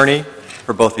town attorney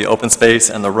for both the open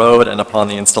space and the road, and upon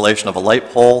the installation of a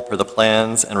light pole for the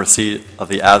plans and receipt of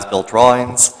the as-built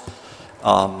drawings.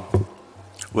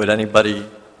 Would anybody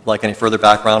like any further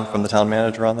background from the town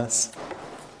manager on this?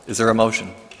 Is there a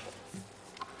motion?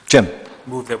 Jim?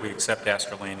 Move that we accept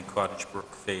Astor Lane and Cottage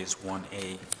Brook Phase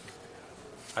 1A,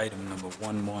 item number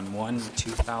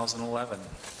 111-2011.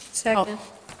 Second.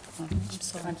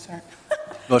 I'm sorry.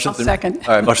 Motion's I'll been, second.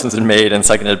 All right, motion's been made and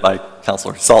seconded by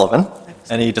Councilor Sullivan.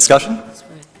 Any discussion?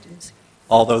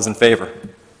 All those in favor?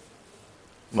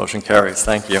 Motion carries.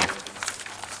 Thank you.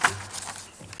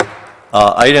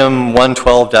 Item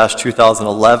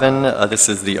 112-2011, this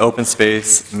is the Open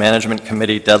Space Management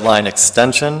Committee deadline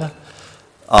extension.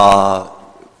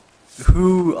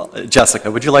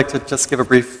 Jessica, would you like to just give a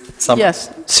brief summary?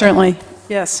 Yes, certainly,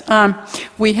 yes.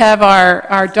 We have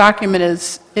our document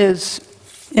is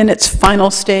in its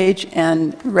final stage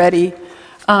and ready.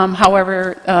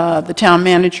 However, the town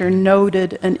manager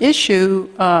noted an issue,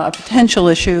 a potential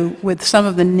issue, with some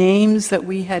of the names that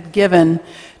we had given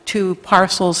to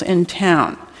parcels in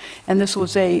town. And this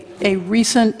was a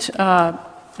recent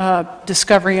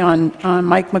discovery on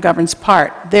Mike McGovern's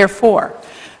part. Therefore,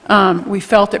 we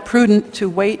felt it prudent to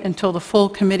wait until the full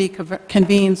committee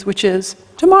convenes, which is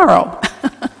tomorrow.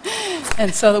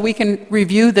 And so that we can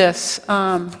review this,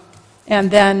 and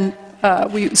then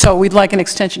so we'd like an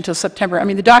extension till September. I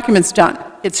mean, the document's done.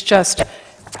 It's just,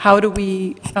 how do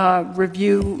we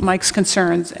review Mike's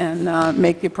concerns and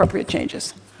make the appropriate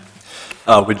changes?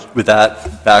 With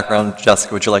that background,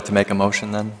 Jessica, would you like to make a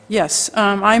motion then? Yes,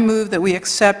 I move that we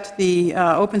accept the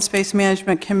Open Space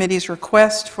Management Committee's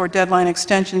request for deadline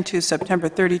extension to September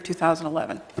 30,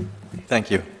 2011.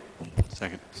 Thank you.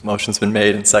 Second. Motion's been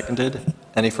made and seconded.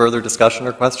 Any further discussion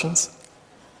or questions?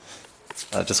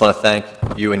 I just want to thank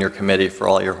you and your committee for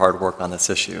all your hard work on this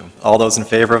issue. All those in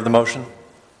favor of the motion?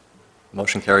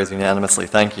 Motion carries unanimously.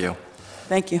 Thank you.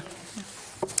 Thank you.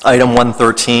 Item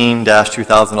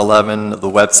 113-2011, the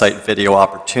website video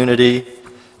opportunity.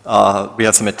 We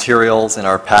have some materials in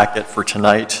our packet for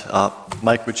tonight.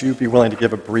 Mike, would you be willing to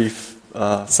give a brief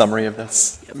summary of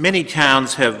this? Many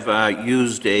towns have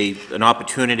used an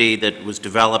opportunity that was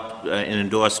developed and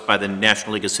endorsed by the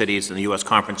National League of Cities and the U.S.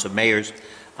 Conference of Mayors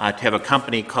to have a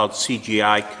company called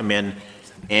CGI come in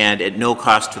and, at no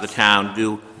cost to the town,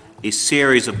 do a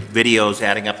series of videos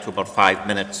adding up to about 5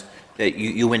 minutes. That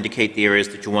you indicate the areas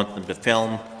that you want them to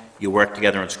film, you work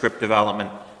together on script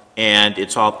development, and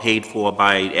it's all paid for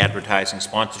by advertising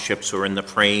sponsorships or in the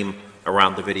frame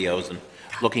around the videos. And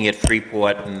looking at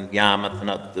Freeport and Yarmouth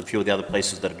and a few of the other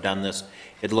places that have done this,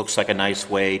 it looks like a nice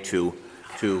way to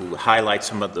highlight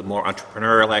some of the more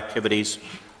entrepreneurial activities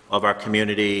of our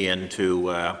community and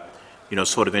to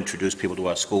sort of introduce people to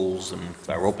our schools and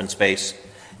our open space,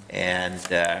 and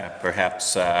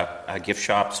perhaps gift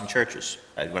shops and churches.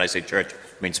 When I say church,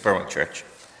 I mean Spurwink Church,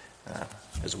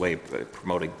 as a way of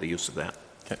promoting the use of that.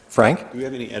 Okay. Frank? Do we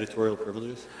have any editorial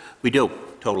privileges? We do,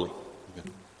 totally.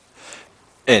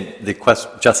 And the question,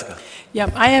 Jessica?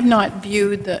 Yeah, I have not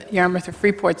viewed the Yarmouth or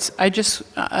Freeports. I just,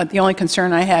 the only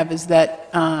concern I have is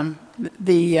that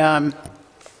the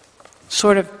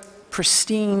sort of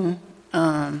pristine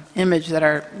image that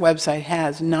our website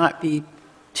has not be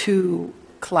too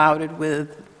clouded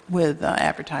with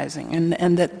advertising,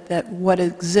 and that what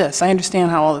exists, I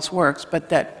understand how all this works, but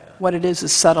that what it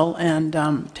is subtle and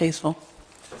tasteful.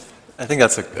 I think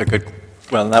that's a good,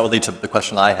 well, that would lead to the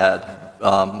question I had,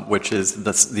 which is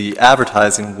the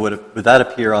advertising, would that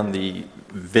appear on the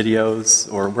videos,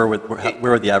 or where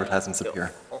would the advertisements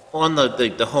appear? On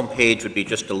the home page would be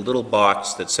just a little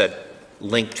box that said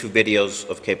link to videos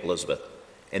of Cape Elizabeth,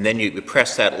 and then you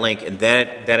press that link, and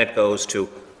then it goes to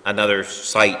another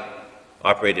site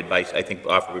operated by, I think,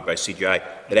 offered by CGI,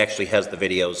 that actually has the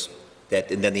videos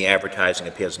and then the advertising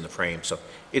appears in the frame. So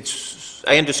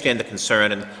I understand the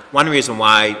concern, and one reason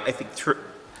why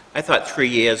I thought 3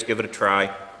 years, give it a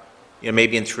try.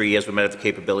 Maybe in 3 years we might have the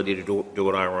capability to do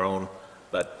it on our own,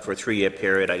 but for a 3-year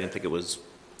period, I thought it was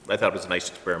a nice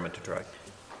experiment to try.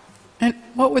 And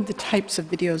what would the types of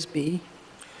videos be?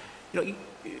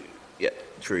 Yeah,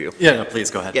 through you. Yeah, no, please,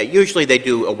 go ahead. Yeah, usually they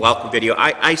do a welcome video.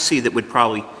 I see that we'd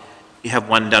probably have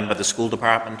one done by the school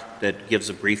department that gives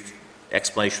a brief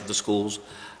explanation of the schools.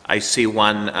 I see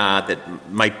one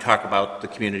that might talk about the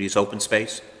community's open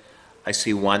space. I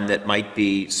see one that might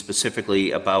be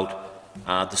specifically about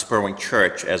the Spurwink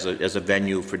Church as a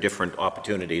venue for different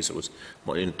opportunities. It was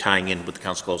tying in with the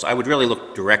council goals. I would really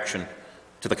look direction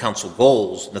to the council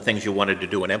goals, the things you wanted to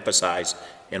do and emphasize,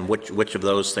 and which of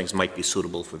those things might be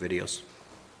suitable for videos.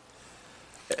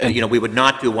 We would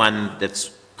not do one that's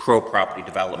pro-property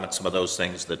development, some of those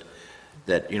things that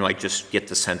I just get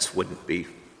the sense wouldn't be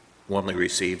warmly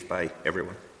received by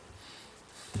everyone.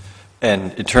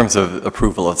 And in terms of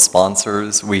approval of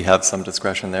sponsors, we have some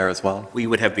discretion there as well? We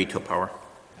would have veto power.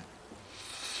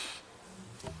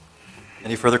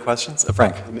 Any further questions?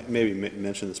 Frank? Maybe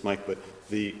mention this, Mike, but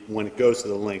when it goes to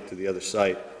the link to the other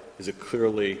site, is it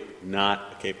clearly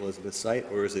not a Cape Elizabeth site,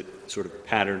 or is it sort of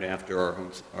patterned after our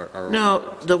homes?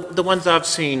 No, the ones I've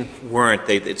seen weren't.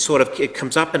 It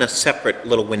comes up in a separate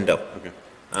little window. Okay.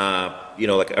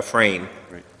 Like a frame.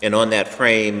 Right. And on that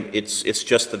frame, it's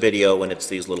just the video and it's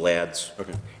these little ads.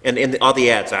 Okay. And all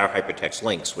the ads are hypertext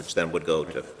links, which then would go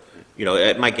to,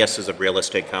 my guess is a real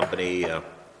estate company,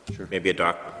 Sure. maybe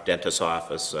a dentist's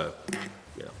office,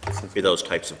 maybe those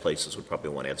types of places would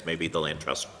probably want ads. Maybe the land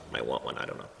trust might want one, I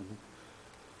don't know.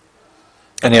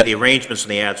 And the arrangements in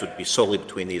the ads would be solely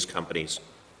between these companies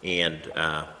and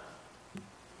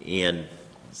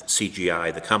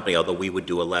CGI, the company, although we would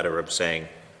do a letter of saying,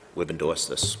 we've endorsed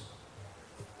this.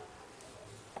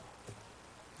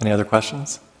 Any other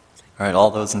questions? All right, all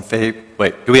those in favor,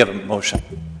 wait, do we have a motion?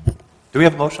 Do we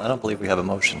have a motion? I don't believe we have a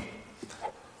motion.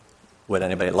 Would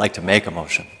anybody like to make a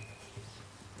motion?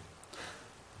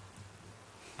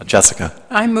 Jessica?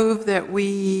 I move that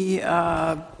we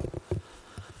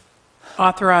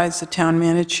authorize the town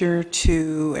manager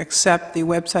to accept the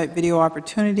website video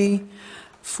opportunity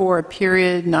for a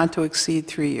period not to exceed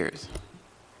 3 years.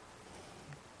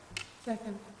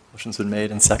 Second. Motion's been made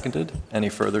and seconded. Any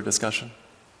further discussion?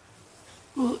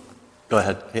 Well, Go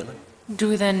ahead, Caitlin. do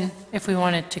we then, if we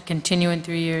wanted to continue in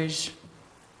 3 years,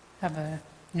 have a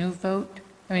new vote?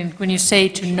 I mean, when you say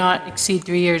to not exceed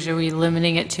 3 years, are we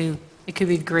limiting it to, it could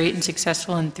be great and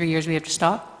successful in 3 years, we have to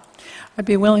stop? I'd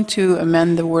be willing to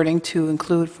amend the wording to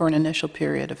include for an initial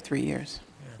period of 3 years.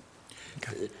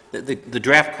 The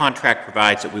draft contract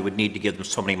provides that we would need to give them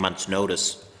so many months'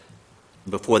 notice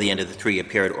before the end of the 3-year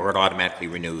period, or it automatically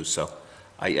renews. So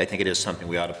I think it is something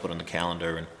we ought to put on the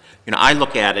calendar. And, I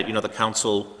look at it, the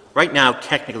council, right now,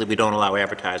 technically, we don't allow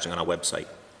advertising on our website.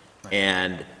 Right.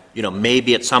 And,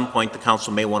 maybe at some point, the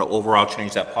council may want to overall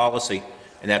change that policy.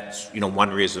 And that's,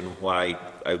 one reason why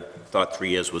I thought 3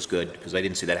 years was good, because I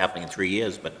didn't see that happening in 3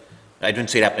 years. But I didn't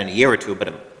see it happening in a year or two,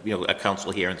 but, a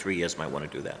council here in 3 years might want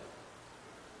to do that.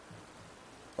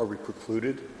 Are we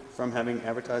precluded from having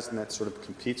advertising that sort of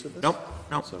competes with this? Nope,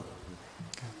 nope. So,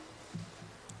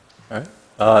 All right.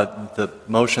 The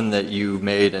motion that you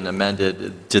made and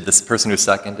amended, did this person who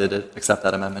seconded it accept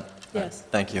that amendment? Yes.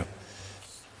 Thank you. All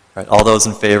right, all those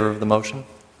in favor of the motion?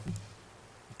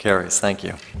 Carries, thank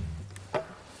you.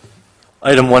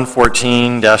 Item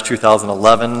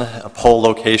 114-2011, a pole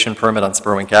location permit on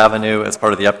Spurwink Avenue as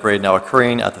part of the upgrade now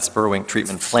occurring at the Spurwink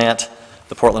Treatment Plant.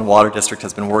 The Portland Water District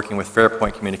has been working with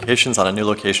Fairpoint Communications on a new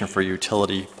location for a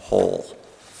utility pole.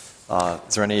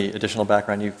 Is there any additional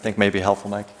background you think may be helpful,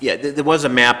 Mike? Yeah, there was a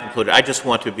map included. I just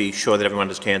want to be sure that everyone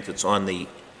understands it's on the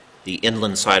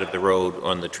inland side of the road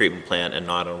on the treatment plant and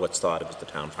not on what's thought of as the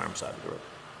town farm side of the road.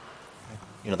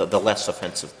 The less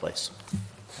offensive place.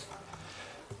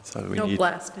 So we No need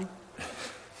blasting.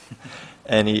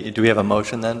 do we have a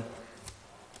motion then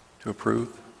to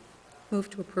approve? Move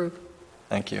to approve.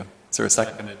 Thank you. Is there a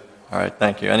second? Seconded. All right,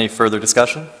 thank you. Any further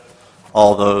discussion?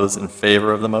 All those in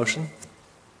favor of the motion?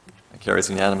 It carries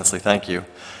unanimously. Thank you.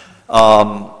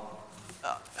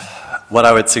 What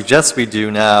I would suggest we do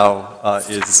now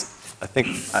is, I think,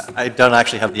 I don't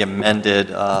actually have the amended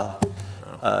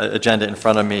agenda in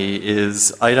front of me,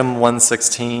 is item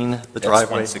 116, the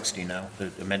driveway? That's 116 now. The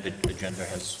amended agenda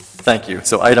has... Thank you.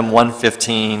 So item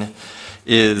 115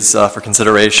 is for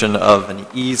consideration of an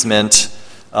easement.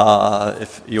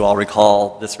 If you all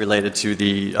recall, this related to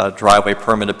the driveway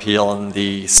permit appeal in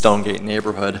the Stonegate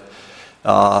neighborhood.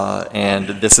 And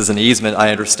this is an easement,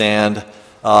 I understand,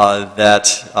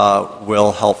 that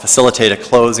will help facilitate a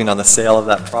closing on the sale of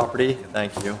that property.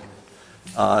 Thank you.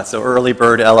 So Early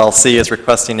Bird LLC is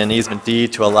requesting an easement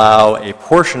deed to allow a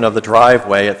portion of the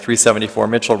driveway at 374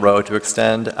 Mitchell Road to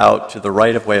extend out to the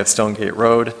right-of-way of Stonegate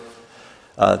Road.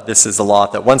 This is a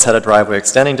lot that once had a driveway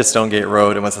extending to Stonegate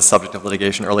Road and was the subject of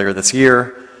litigation earlier this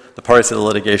year. The parties to the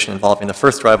litigation involving the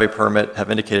first driveway permit have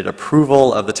indicated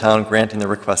approval of the town granting the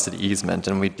requested easement,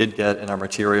 and we did get in our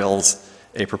materials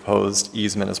a proposed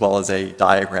easement as well as a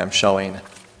diagram showing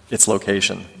its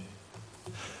location.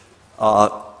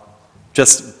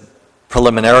 Just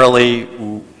preliminarily,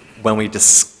 when we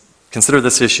considered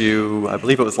this issue, I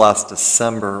believe it was last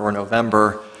December or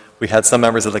November, we had some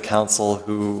members of the council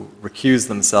who recused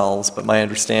themselves, but my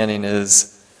understanding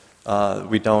is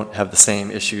we don't have the same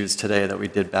issues today that we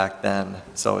did back then.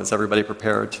 So is everybody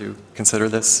prepared to consider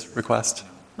this request?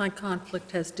 My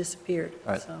conflict has disappeared,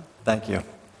 All right, so. thank you.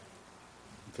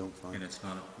 And it's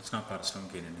not part of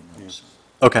Stonegate anymore. So.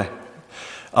 Okay.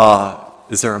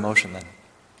 Is there a motion then?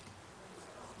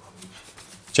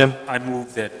 Jim? I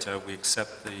move that we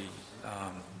accept the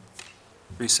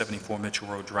 374 Mitchell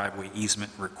Road driveway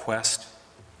easement request,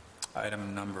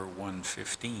 item number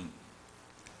 115.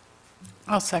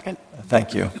 I'll second.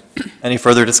 Thank you. Any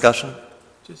further discussion?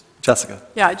 Jessica?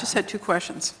 Yeah, I just had two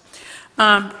questions.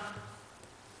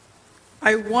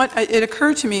 It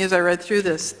occurred to me as I read through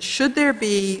this, should there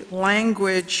be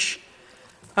language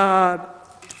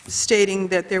stating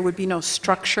that there would be no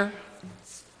structure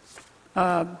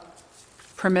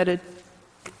permitted?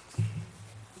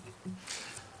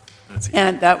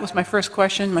 And that was my first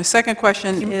question. My second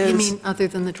question is... You mean other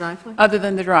than the driveway? Other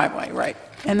than the driveway, right.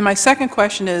 And then my second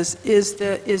question is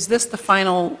this the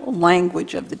final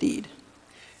language of the deed?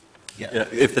 Yeah,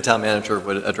 if the town manager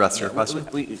would address your question.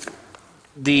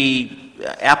 The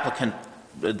applicant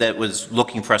that was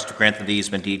looking for us to grant the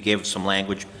easement deed gave us some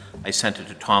language. I sent it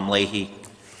to Tom Leahy,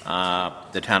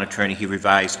 the town attorney. He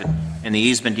revised it. And the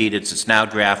easement deed, as it's now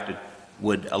drafted,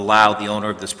 would allow the owner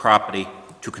of this property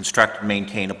to construct and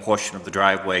maintain a portion of the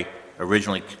driveway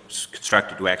originally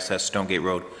constructed to access Stonegate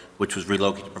Road, which was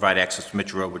relocated to provide access to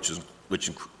Mitchell Road, which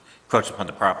encroaches upon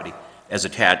the property, as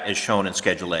shown in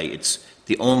Schedule A. It's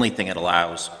the only thing it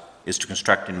allows is to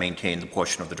construct and maintain the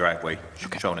portion of the driveway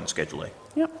shown in Schedule A.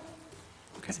 Yep.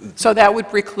 Okay. So that would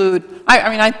preclude,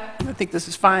 I think this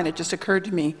is fine, it just occurred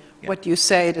to me, what do you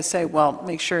say to say, well,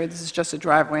 make sure this is just a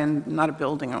driveway and not a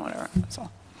building or whatever, that's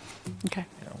all. Okay.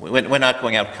 We're not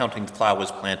going out counting flowers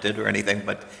planted or anything,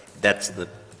 but that's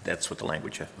what the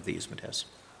language of the easement has.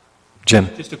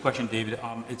 Jim? Just a question, David.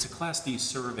 It's a Class D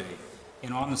survey,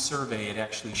 and on the survey, it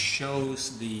actually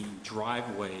shows the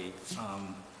driveway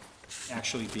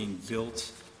actually being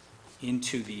built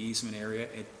into the easement area.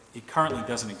 It currently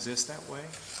doesn't exist that way.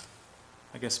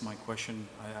 I guess my question,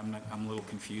 I'm a little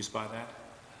confused by that.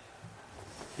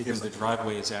 Because the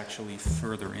driveway is actually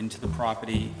further into the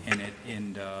property, and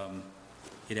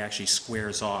it actually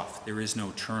squares off. There is no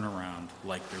turnaround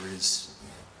like there is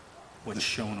what's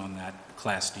shown on that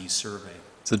Class D survey.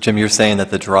 So Jim, you're saying that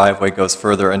the driveway goes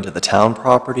further into the town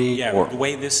property? Yeah, or? the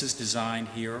way this is designed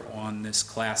here on this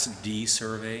Class D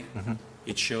survey,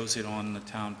 it shows it on the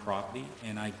town property,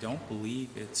 and I don't believe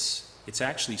it's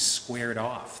actually squared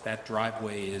off. That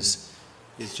driveway is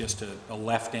just a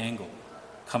left angle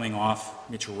coming off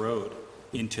Mitchell Road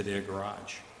into their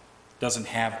garage. Doesn't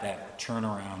have that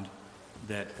turnaround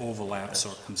that overlaps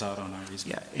or comes out on our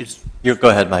easement. Yeah, go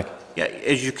ahead, Mike. Yeah,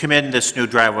 as you come in this new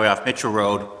driveway off Mitchell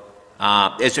Road,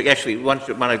 as you're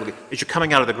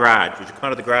coming out of the garage,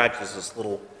 there's this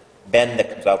little bend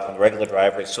that comes out from the regular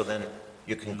driveway, so then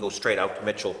you can go straight out to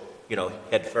Mitchell,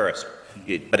 head first.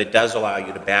 But it does allow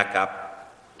you to back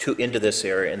up into this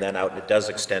area and then out, and it does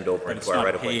extend over But into our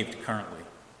right of way. it's not paved currently.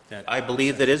 I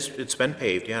believe that it's been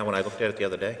paved, yeah, when I looked at it the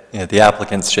other day. Yeah, the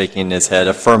applicant's shaking his head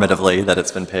affirmatively that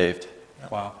it's been paved.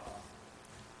 Wow.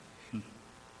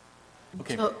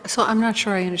 Okay. So I'm not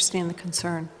sure I understand the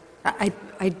concern.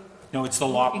 No, it's the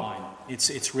lot line.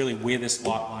 It's really where this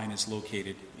lot line is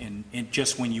located. And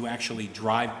just when you actually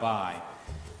drive by,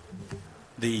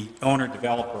 the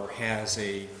owner-developer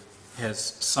has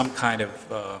some kind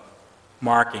of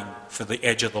marking for the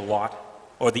edge of the lot,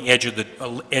 or the edge of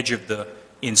the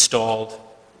installed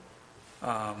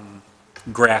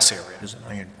grass area.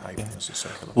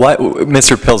 Why,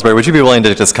 Mr. Pillsbury, would you be willing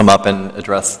to just come up and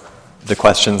address the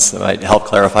questions that might help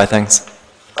clarify things?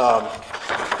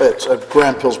 It's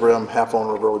Graham Pillsbury, I'm half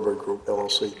owner of Early Bird Group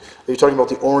LLC. Are you talking about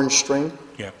the orange string?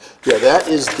 Yeah. Yeah, that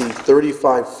is the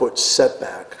 35-foot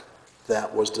setback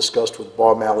that was discussed with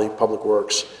Bob Malley, Public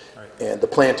Works. Right. and the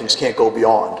plantings can't go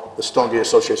beyond, the Stonegate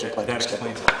Association plantings That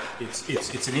can't go. explains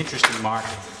it. It's an interesting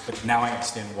marking, but now I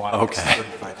understand why it's Okay.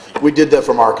 35 feet. We did that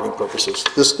for marketing purposes.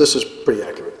 This is pretty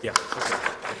accurate. Yeah, okay.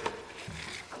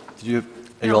 Did you,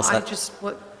 are you No, all I set? just,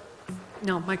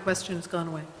 no, my question has gone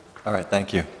away. All right,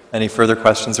 thank you. Any further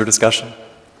questions or discussion?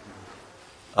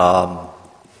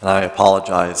 And I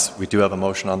apologize, we do have a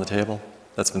motion on the table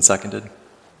that's been seconded?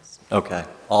 Okay,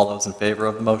 all those in favor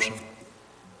of the motion?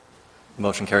 The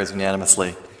motion carries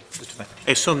unanimously.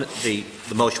 I assume that the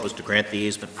motion was to grant the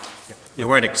easement. We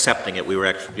weren't accepting it, we were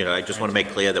actually, I just want to make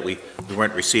clear that we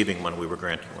weren't receiving one, we were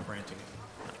granting one.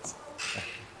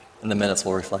 And the minutes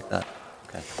will reflect that.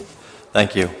 Okay,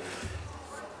 thank you.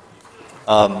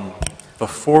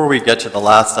 Before we get to the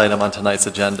last item on tonight's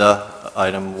agenda,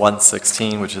 item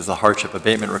 116, which is a hardship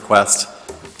abatement request,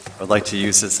 I'd like to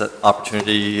use this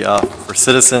opportunity for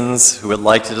citizens who would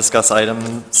like to discuss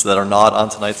items that are not on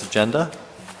tonight's agenda.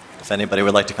 If anybody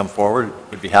would like to come forward,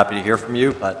 we'd be happy to hear from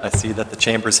you, but I see that the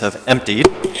chambers have emptied.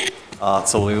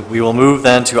 So we will move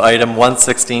then to item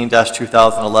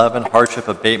 116-2011, hardship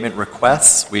abatement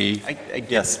requests.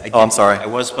 Yes. I'm sorry. I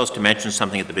was supposed to mention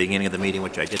something at the beginning of the meeting,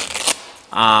 which I didn't.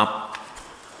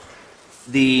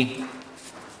 The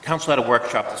council had a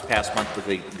workshop this past month with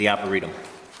the Arboretum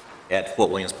at Fort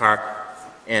Williams Park,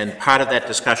 and part of that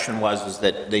discussion is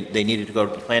that they needed to go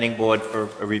to the planning board for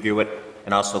a review it,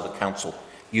 and also the council.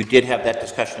 You did have that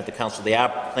discussion at the council. They are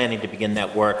planning to begin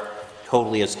that work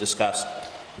totally as discussed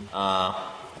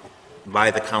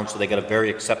by the council. They got a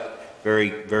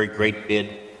very great bid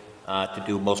to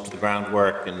do most of the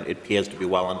groundwork, and it appears to be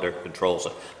well under control.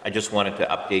 So I just wanted to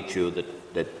update you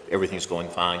that everything's going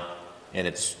fine, and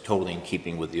it's totally in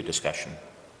keeping with your discussion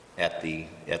at the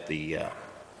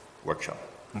workshop.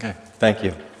 Okay, thank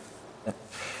you.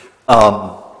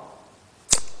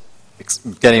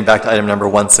 Getting back to item number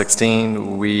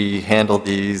 116, we handled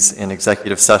these in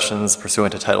executive sessions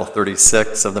pursuant to Title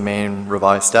 36 of the Maine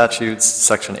Revised Statutes,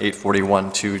 Section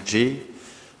 841-2G.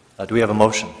 Do we have a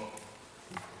motion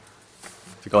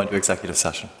to go into executive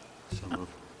session?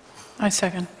 I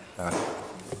second. All right.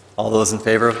 All those in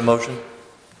favor of the motion?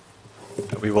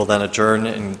 We will then adjourn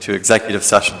into executive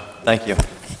session. Thank you.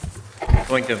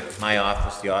 Going to my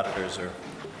office, the auditors are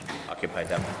occupied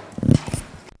that way.